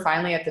remember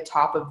finally at the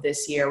top of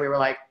this year, we were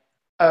like,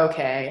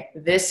 okay,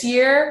 this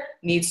year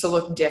needs to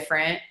look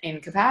different in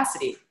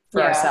capacity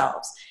for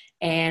ourselves.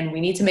 And we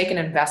need to make an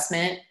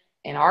investment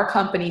in our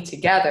company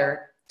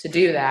together to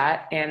do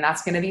that. And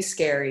that's going to be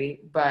scary,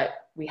 but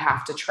we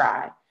have to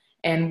try.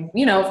 And,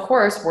 of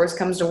course, worst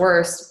comes to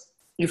worst,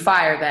 you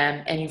fire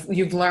them and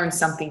you've learned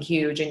something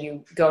huge and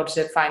you go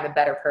to find a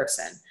better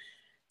person.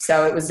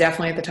 So it was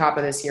definitely at the top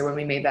of this year when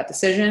we made that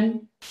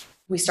decision.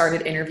 We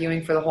started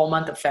interviewing for the whole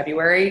month of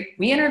February.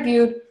 We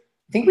interviewed,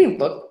 I think we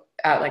looked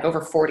at like over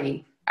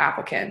 40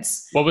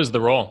 applicants. What was the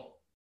role?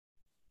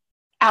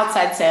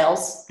 Outside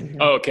sales. Mm-hmm.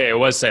 Oh, okay. It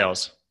was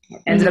sales.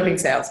 Ended up being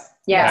sales.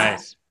 Yeah.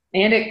 Nice.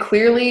 And it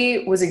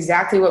clearly was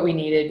exactly what we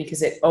needed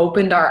because it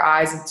opened our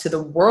eyes to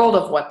the world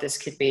of what this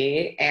could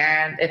be.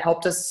 And it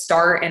helped us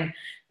start and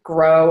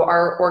grow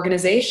our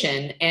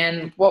organization.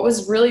 And what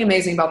was really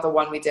amazing about the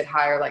one we did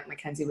hire, like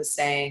Mackenzie was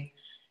saying,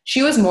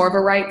 she was more of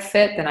a right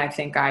fit than I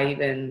think I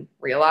even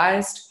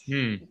realized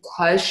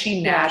because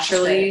she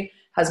naturally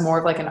has more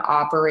of like an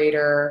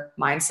operator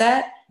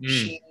mindset.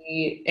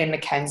 She and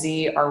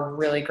Mackenzie are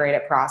really great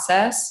at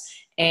process.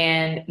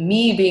 And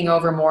me being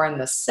over more in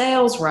the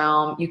sales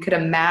realm, you could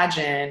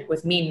imagine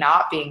with me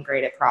not being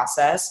great at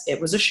process,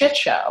 it was a shit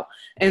show.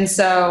 And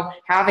so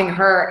having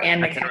her and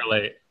Mackenzie. I can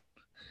relate.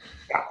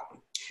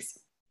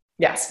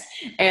 Yes.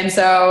 And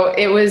so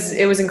it was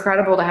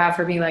incredible to have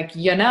her be like,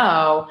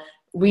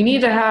 we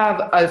need to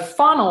have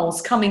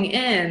funnels coming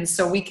in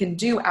so we can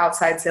do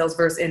outside sales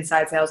versus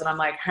inside sales. And I'm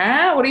like,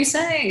 what are you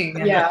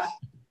saying? Yeah.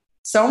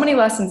 So many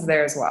lessons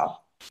there as well.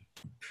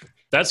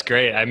 That's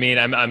great. I mean,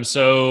 I'm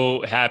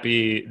so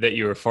happy that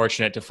you were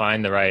fortunate to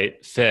find the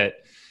right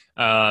fit.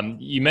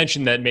 You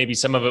mentioned that maybe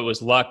some of it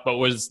was luck, but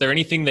was there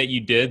anything that you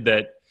did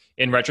that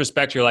in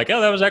retrospect, you're like,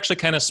 oh, that was actually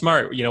kind of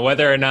smart,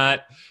 whether or not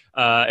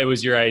it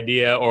was your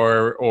idea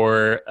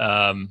or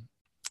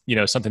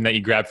something that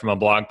you grabbed from a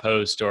blog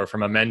post or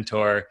from a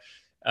mentor.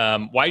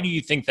 Why do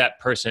you think that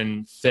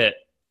person fit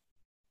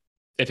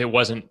if it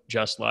wasn't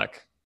just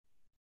luck?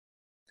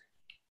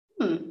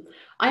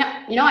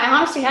 I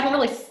honestly hadn't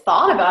really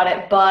thought about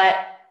it, but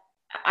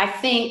I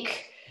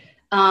think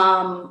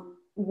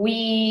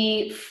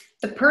we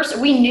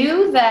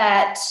knew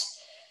that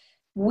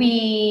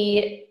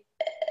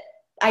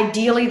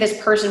ideally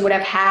this person would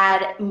have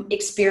had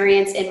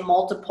experience in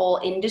multiple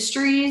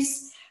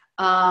industries.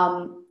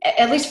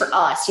 At least for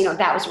us,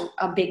 that was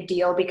a big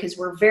deal because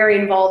we're very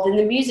involved in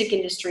the music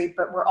industry,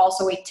 but we're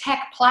also a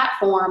tech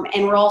platform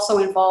and we're also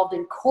involved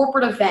in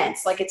corporate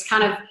events. Like, it's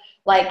kind of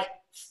like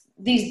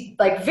these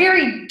like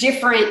very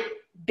different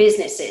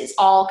businesses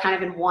all kind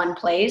of in one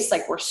place.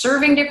 Like, we're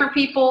serving different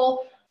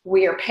people.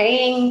 We are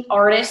paying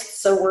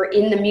artists. So we're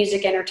in the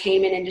music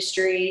entertainment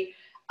industry.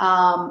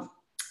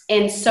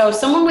 And so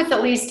someone with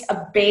at least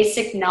a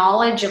basic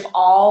knowledge of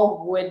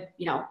all would,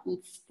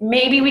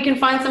 maybe we can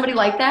find somebody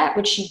like that,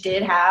 which she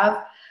did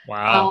have.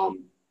 Wow.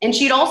 And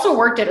she'd also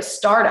worked at a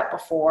startup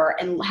before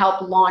and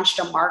helped launch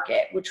a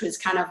market, which was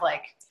kind of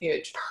like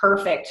huge,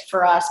 perfect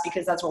for us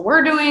because that's what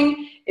we're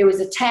doing. It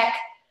was a tech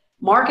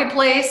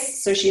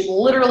marketplace. So she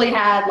literally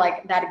had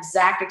like that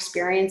exact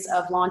experience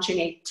of launching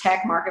a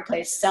tech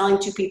marketplace, selling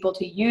to people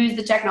to use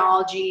the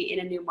technology in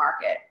a new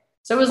market.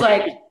 So it was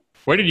like,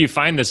 where did you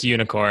find this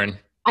unicorn?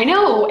 I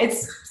know,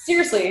 it's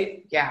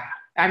seriously. Yeah.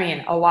 I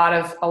mean, a lot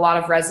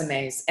of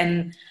resumes.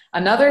 And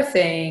another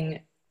thing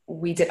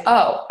we did,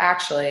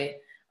 actually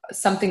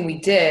something we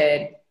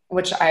did,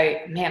 which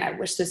I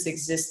wish this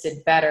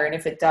existed better. And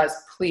if it does,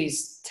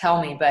 please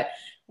tell me. But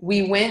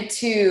we went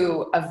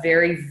to a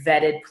very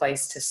vetted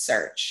place to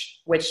search,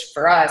 which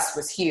for us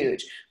was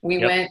huge. We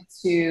went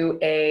to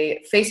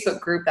a Facebook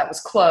group that was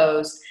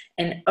closed,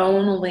 and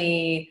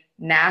only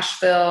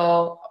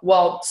Nashville,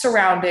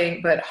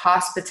 surrounding, but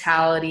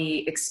hospitality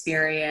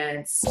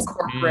experience,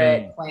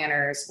 corporate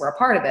planners were a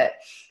part of it.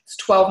 It's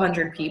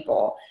 1,200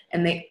 people,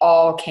 and they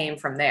all came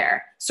from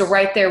there. So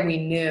right there, we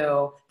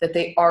knew that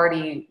they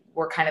already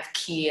were kind of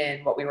key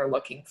in what we were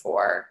looking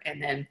for. And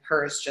then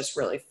hers just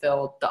really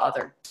filled the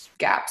other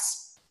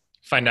gaps.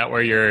 Find out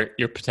where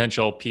your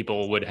potential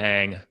people would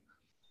hang.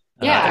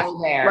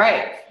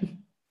 Right.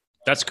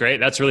 That's great.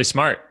 That's really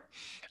smart.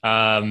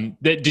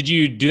 Did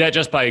you do that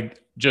just by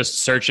just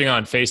searching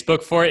on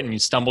Facebook for it and you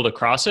stumbled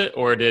across it,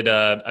 or did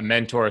a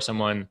mentor or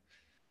someone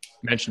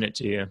mention it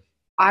to you?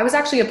 I was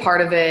actually a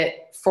part of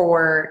it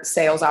for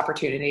sales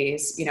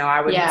opportunities.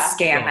 I would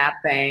scan that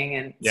thing.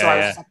 And so I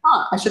was just like,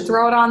 I should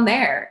throw it on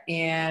there.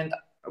 And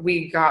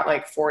we got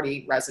like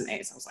 40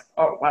 resumes. I was like,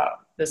 oh, wow,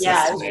 this is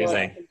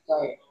amazing.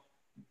 Really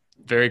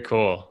very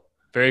cool.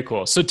 Very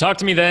cool. So talk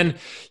to me then,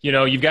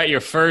 you've got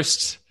your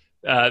first,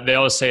 they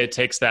always say it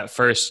takes that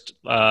first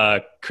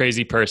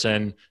crazy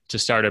person to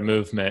start a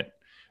movement,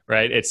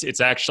 right?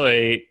 It's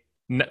actually,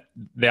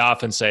 they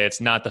often say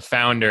it's not the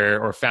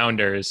founder or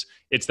founders,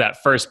 it's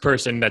that first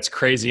person that's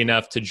crazy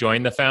enough to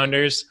join the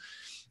founders.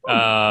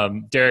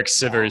 Derek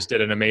Sivers did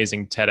an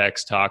amazing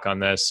TEDx talk on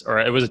this, or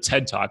it was a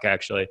TED talk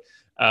actually.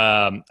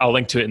 I'll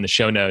link to it in the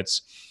show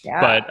notes. Yeah.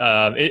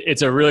 But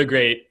it's a really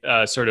great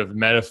sort of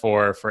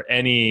metaphor for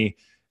anything.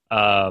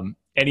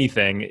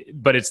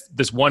 But it's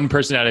this one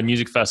person at a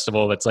music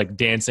festival that's like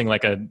dancing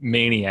like a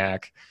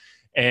maniac,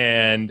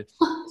 and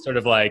sort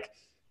of like,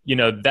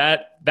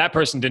 that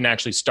person didn't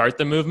actually start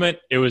the movement.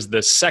 It was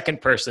the second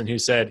person who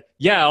said,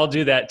 yeah, I'll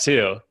do that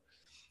too.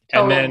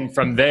 And then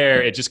from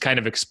there, it just kind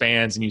of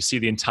expands and you see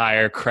the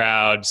entire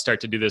crowd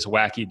start to do this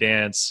wacky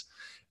dance.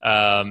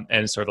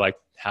 And sort of like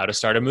how to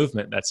start a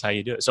movement. That's how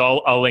you do it. So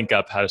I'll link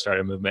up how to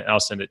start a movement. And I'll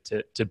send it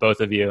to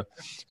both of you.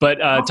 But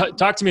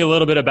talk to me a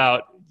little bit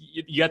about,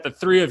 you got the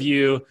three of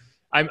you.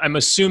 I'm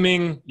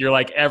assuming you're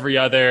like every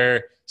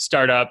other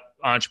startup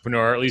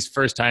entrepreneur, at least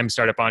first time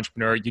startup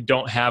entrepreneur. You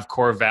don't have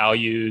core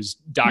values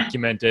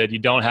documented. You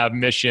don't have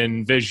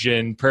mission,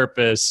 vision,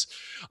 purpose,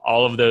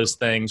 all of those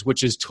things,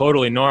 which is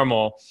totally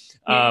normal.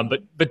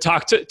 But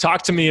talk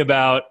to me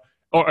about,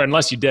 or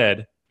unless you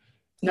did.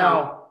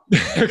 No.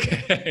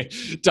 Okay.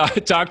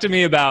 Talk to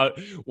me about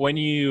when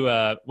did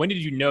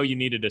you know you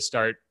needed to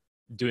start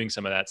doing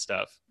some of that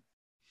stuff?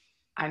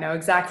 I know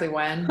exactly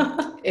when.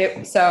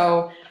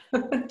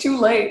 Too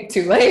late,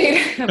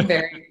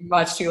 very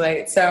much too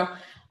late. So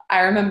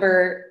I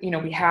remember,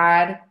 we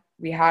had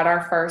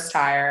our first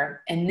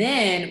hire, and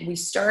then we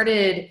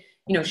started,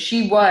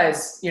 she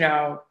was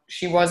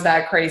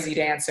that crazy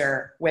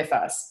dancer with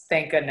us,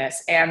 thank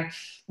goodness. And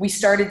we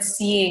started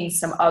seeing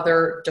some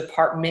other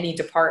mini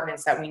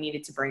departments that we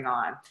needed to bring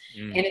on.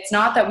 And it's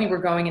not that we were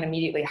going and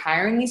immediately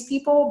hiring these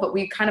people, but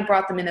we kind of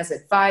brought them in as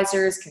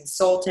advisors,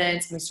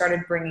 consultants, and we started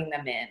bringing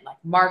them in, like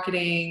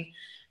marketing,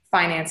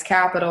 finance,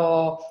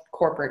 capital,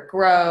 corporate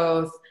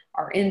growth,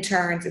 our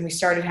interns, and we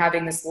started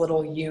having this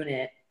little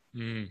unit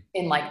in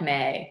like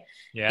May.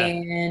 Yeah.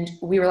 And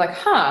we were like,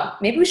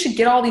 maybe we should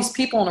get all these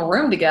people in a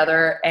room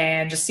together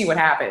and just see what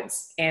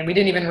happens. And we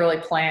didn't even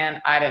really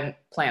I didn't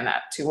plan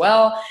that too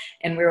well.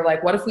 And we were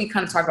like, what if we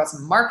kind of talk about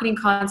some marketing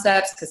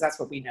concepts? Because that's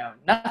what we know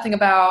nothing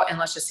about, and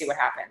let's just see what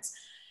happens.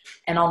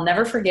 And I'll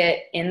never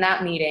forget, in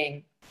that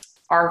meeting,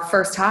 our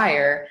first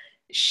hire,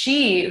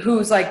 she,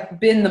 who's like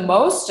been the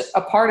most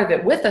a part of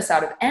it with us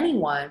out of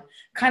anyone,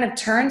 kind of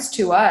turns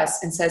to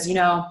us and says,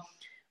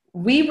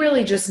 we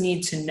really just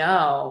need to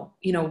know,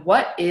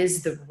 what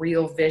is the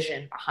real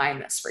vision behind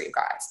this for you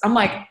guys? I'm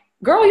like,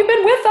 girl, you've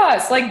been with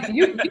us. Like,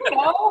 you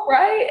know,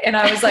 right? And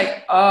I was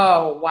like,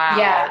 oh, wow.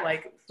 Yeah.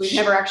 Like, we've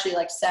never actually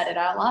like said it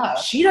out loud.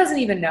 She doesn't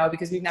even know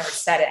because we've never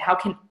said it. How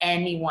can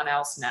anyone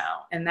else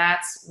know? And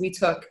we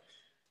took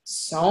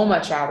so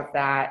much out of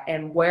that.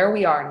 And where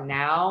we are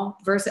now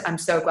versus, I'm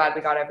so glad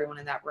we got everyone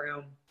in that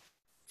room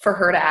for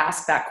her to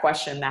ask that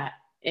question that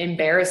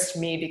embarrassed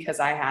me because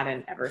I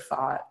hadn't ever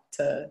thought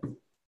to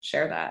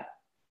share that.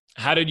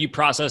 How did you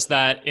process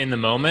that in the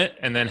moment?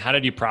 And then how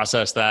did you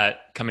process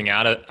that coming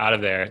out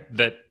of there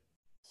that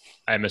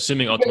I'm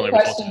assuming ultimately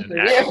resulted in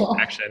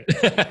action?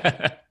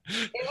 It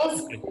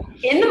was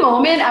in the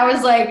moment, I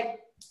was like,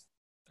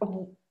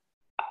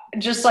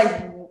 just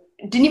like,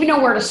 didn't even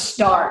know where to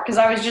start. Cause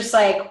I was just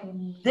like,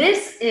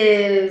 this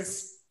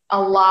is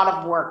a lot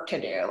of work to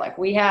do. Like,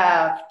 we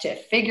have to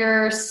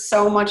figure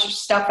so much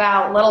stuff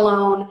out, let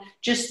alone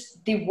just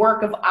the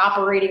work of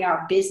operating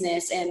our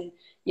business and,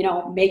 you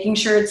know, making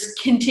sure it's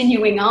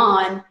continuing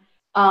on.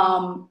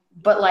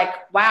 But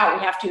like, wow,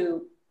 we have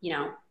to, you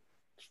know,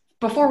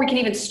 before we can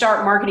even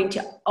start marketing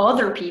to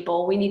other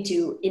people, we need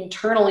to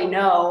internally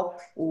know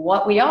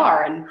what we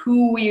are and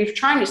who we're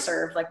trying to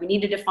serve. Like, we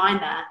need to define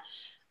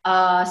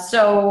that.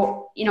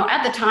 So, you know,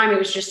 at the time it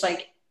was just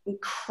like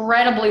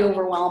incredibly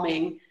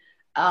overwhelming,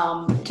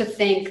 to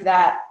think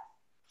that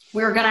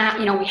we were gonna,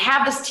 you know, we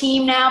have this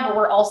team now, but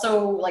we're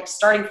also like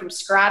starting from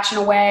scratch in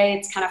a way.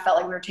 It's kind of felt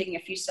like we were taking a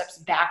few steps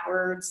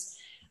backwards,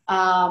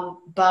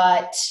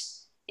 but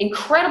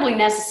incredibly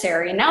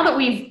necessary. And now that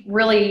we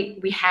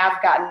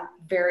have gotten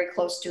very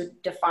close to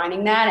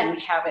defining that, and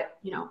we have it,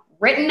 you know,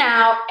 written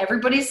out,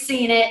 everybody's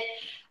seen it.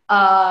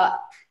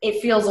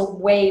 It feels a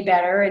way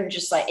better, and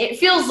just like, it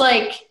feels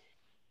like,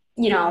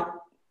 you know,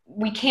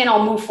 we can't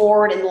all move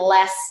forward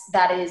unless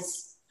that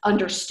is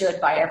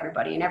understood by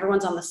everybody and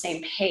everyone's on the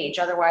same page.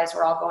 Otherwise,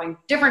 we're all going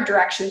different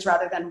directions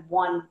rather than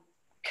one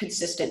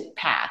consistent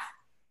path.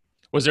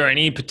 Was there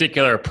any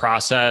particular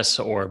process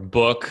or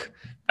book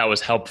that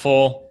was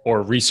helpful,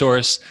 or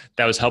resource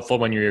that was helpful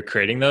when you were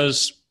creating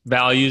those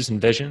values and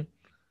vision?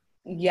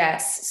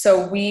 Yes.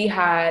 So we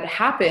had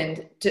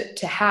happened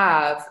to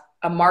have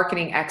a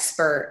marketing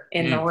expert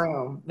in the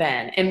room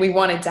then, and we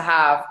wanted to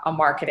have a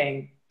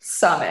marketing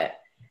summit.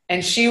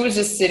 And she was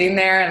just sitting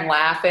there and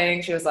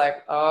laughing. She was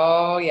like,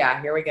 oh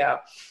yeah, here we go.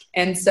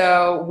 And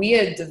so we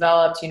had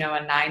developed, you know, a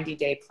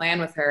 90-day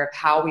plan with her of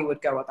how we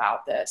would go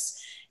about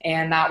this.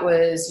 And that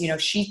was, you know,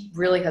 she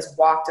really has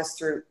walked us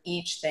through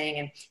each thing,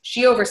 and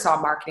she oversaw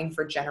marketing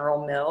for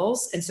General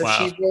Mills. And so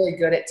she's really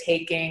good at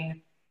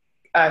taking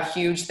a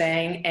huge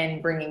thing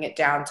and bringing it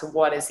down to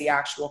what is the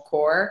actual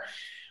core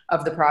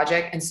of the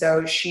project. And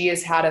so she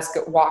has had us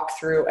walk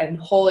through a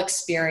whole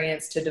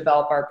experience to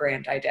develop our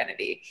brand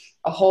identity,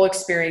 a whole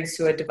experience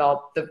to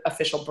develop the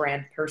official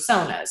brand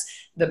personas,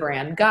 the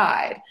brand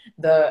guide,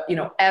 the, you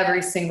know,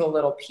 every single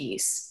little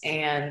piece.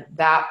 And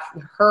that,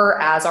 her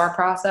as our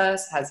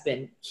process has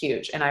been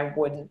huge. And I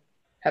wouldn't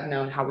have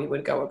known how we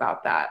would go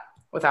about that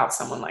without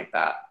someone like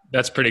that.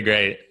 That's pretty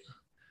great.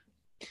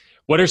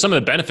 What are some of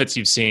the benefits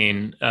you've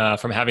seen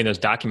from having those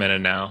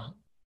documented now,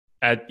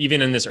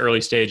 even in this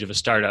early stage of a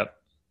startup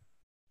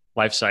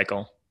life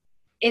cycle?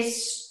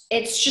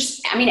 It's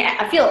just, I mean,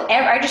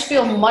 I just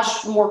feel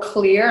much more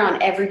clear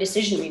on every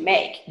decision we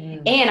make.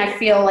 And I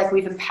feel like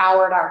we've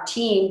empowered our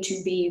team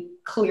to be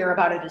clear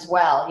about it as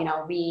well. You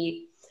know,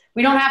 we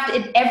don't have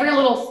to,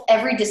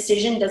 every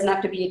decision doesn't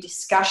have to be a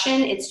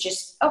discussion. It's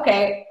just,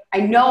 okay, I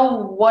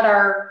know what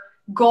our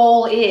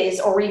goal is,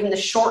 or even the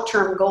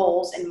short-term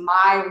goals, and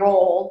my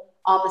role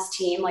on this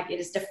team, like, it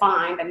is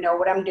defined. I know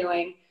what I'm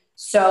doing.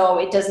 So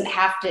it doesn't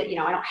have to, you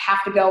know, I don't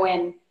have to go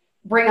and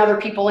bring other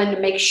people in to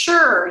make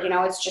sure, you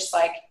know, it's just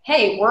like,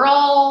 hey,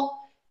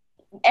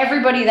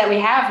 everybody that we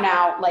have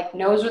now, like,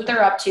 knows what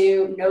they're up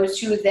to, knows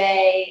who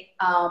they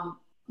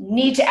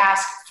need to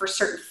ask for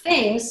certain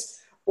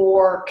things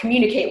or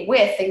communicate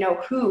with. They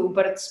know who,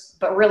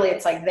 but really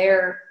it's like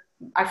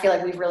I feel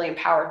like we've really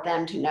empowered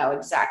them to know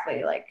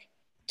exactly, like,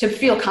 to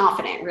feel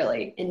confident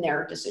really in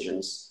their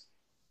decisions.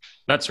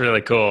 That's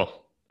really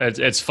cool.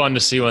 It's fun to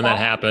see when that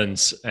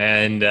happens.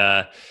 And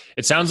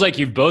it sounds like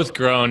you've both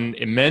grown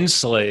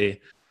immensely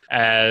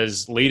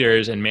as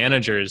leaders and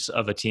managers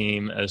of a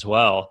team as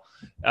well.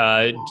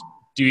 Do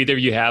either of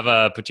you have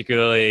a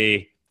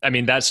particularly, I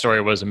mean, that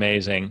story was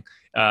amazing,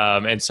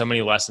 and so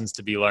many lessons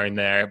to be learned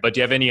there. But do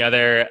you have any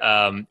other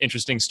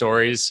interesting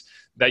stories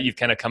that you've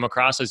kind of come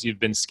across as you've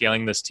been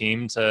scaling this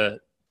team to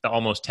the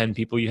almost 10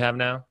 people you have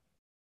now?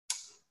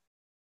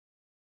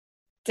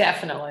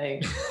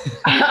 Definitely.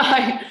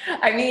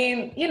 I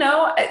mean,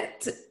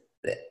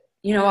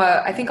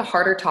 I think a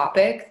harder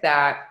topic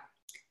that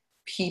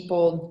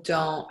people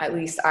don't, at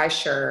least I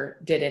sure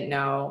didn't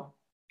know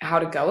how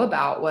to go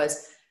about,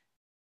 was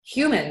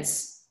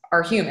humans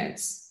are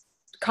humans,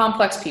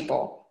 complex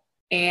people.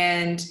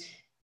 And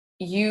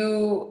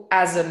you,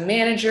 as a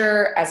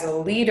manager, as a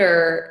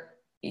leader,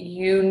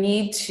 you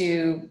need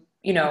to,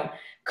 you know,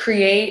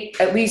 create,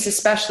 at least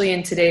especially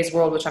in today's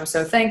world, which I'm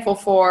so thankful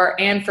for,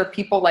 and for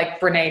people like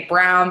Brene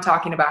Brown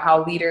talking about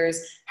how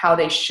leaders, how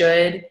they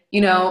should,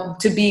 you know,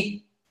 to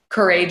be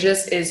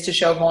courageous is to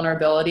show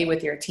vulnerability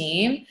with your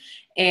team.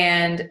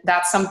 And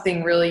that's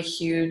something really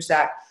huge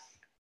that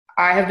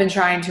I have been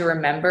trying to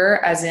remember,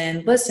 as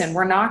in, listen,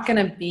 we're not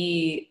going to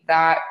be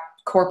that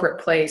corporate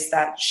place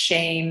that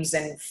shames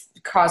and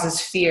causes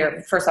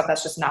fear. First off,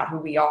 that's just not who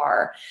we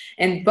are.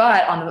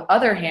 But on the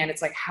other hand,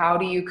 it's like, how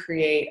do you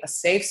create a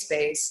safe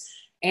space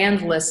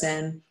and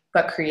listen,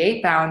 but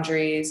create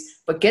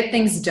boundaries, but get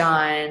things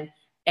done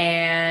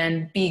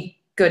and be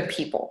good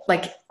people,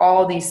 like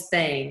all these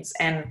things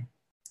and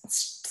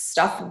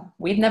stuff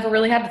we've never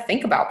really had to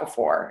think about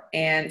before.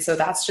 And so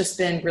that's just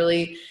been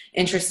really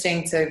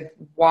interesting to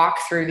walk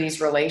through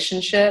these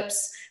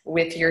relationships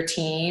with your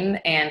team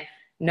and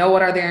know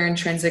what are their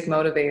intrinsic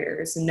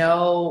motivators,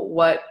 know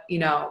what, you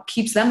know,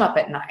 keeps them up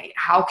at night.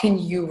 How can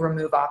you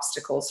remove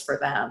obstacles for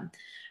them?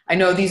 I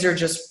know these are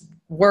just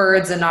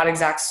words and not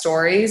exact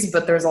stories,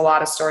 but there's a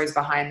lot of stories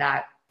behind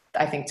that,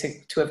 I think,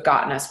 to have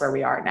gotten us where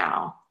we are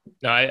now.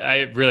 No,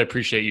 I really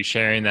appreciate you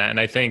sharing that. And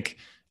I think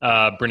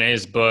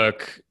Brené's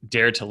book,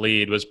 Dare to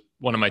Lead, was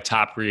one of my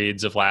top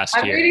reads of last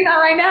year. I'm reading that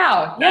right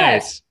now.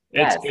 Nice.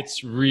 Yes.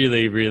 It's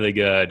really, really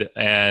good.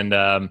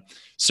 And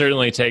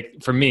certainly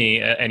for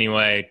me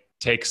anyway,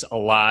 takes a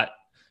lot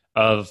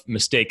of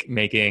mistake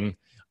making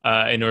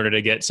in order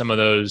to get some of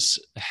those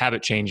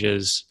habit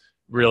changes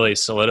really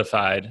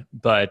solidified.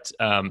 But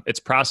it's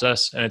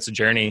process and it's a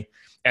journey.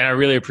 And I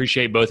really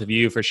appreciate both of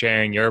you for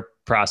sharing your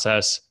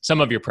process, some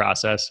of your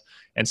process,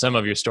 and some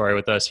of your story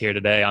with us here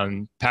today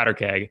on Powder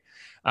Keg.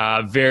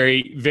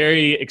 Very,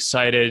 very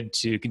excited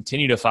to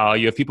continue to follow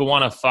you. If people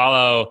want to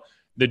follow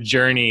the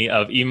journey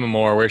of Eva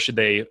Moore, where should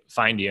they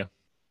find you?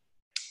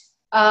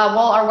 Well,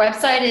 our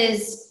website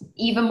is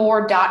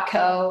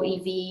evamore.co,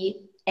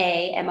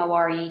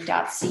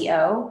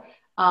 EVAMORE.co.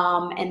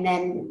 And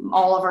then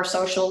all of our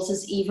socials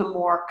is Eva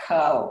Moore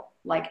Co,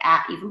 like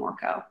at Eva Moore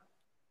Co.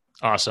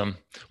 Awesome.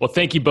 Well,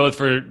 thank you both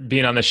for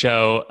being on the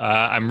show.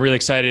 I'm really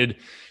excited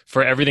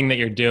for everything that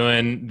you're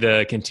doing,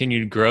 the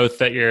continued growth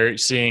that you're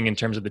seeing in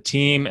terms of the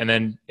team, and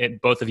then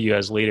both of you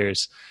as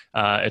leaders.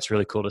 It's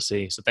really cool to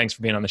see. So thanks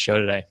for being on the show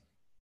today.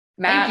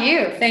 Matt,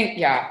 thank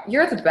you.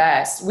 You're the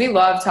best. We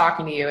love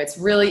talking to you. It's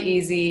really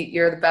easy.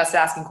 You're the best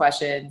asking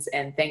questions,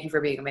 and thank you for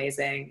being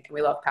amazing.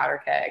 We love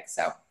Powder Keg,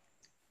 so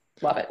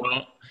love it.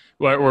 Well,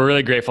 we're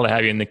really grateful to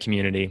have you in the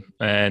community.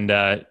 And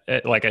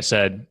like I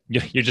said,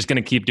 you're just going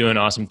to keep doing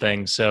awesome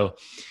things. So,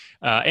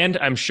 and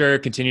I'm sure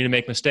continue to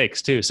make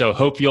mistakes too. So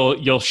hope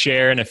you'll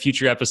share in a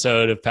future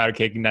episode of Powder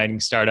Keg Igniting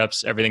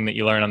Startups, everything that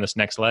you learn on this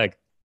next leg.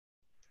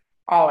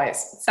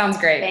 Always. Sounds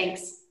great.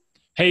 Thanks.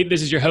 Hey,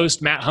 this is your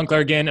host, Matt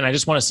Hunkler again, and I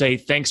just want to say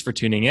thanks for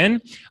tuning in.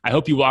 I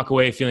hope you walk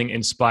away feeling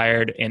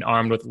inspired and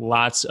armed with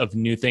lots of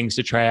new things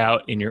to try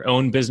out in your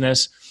own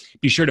business.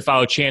 Be sure to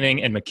follow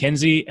Channing and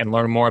Mackenzie and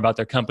learn more about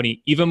their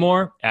company, Eva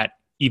Moore, at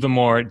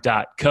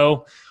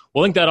evamore.co.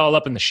 We'll link that all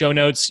up in the show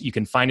notes. You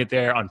can find it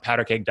there on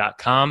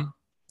powderkeg.com.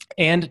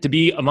 And to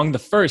be among the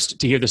first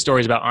to hear the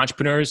stories about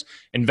entrepreneurs,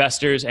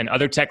 investors, and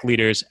other tech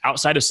leaders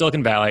outside of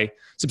Silicon Valley,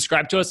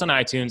 subscribe to us on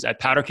iTunes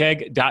at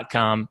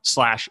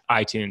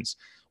powderkeg.com/iTunes.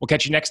 We'll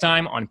catch you next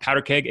time on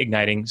Powder Keg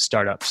Igniting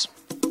Startups.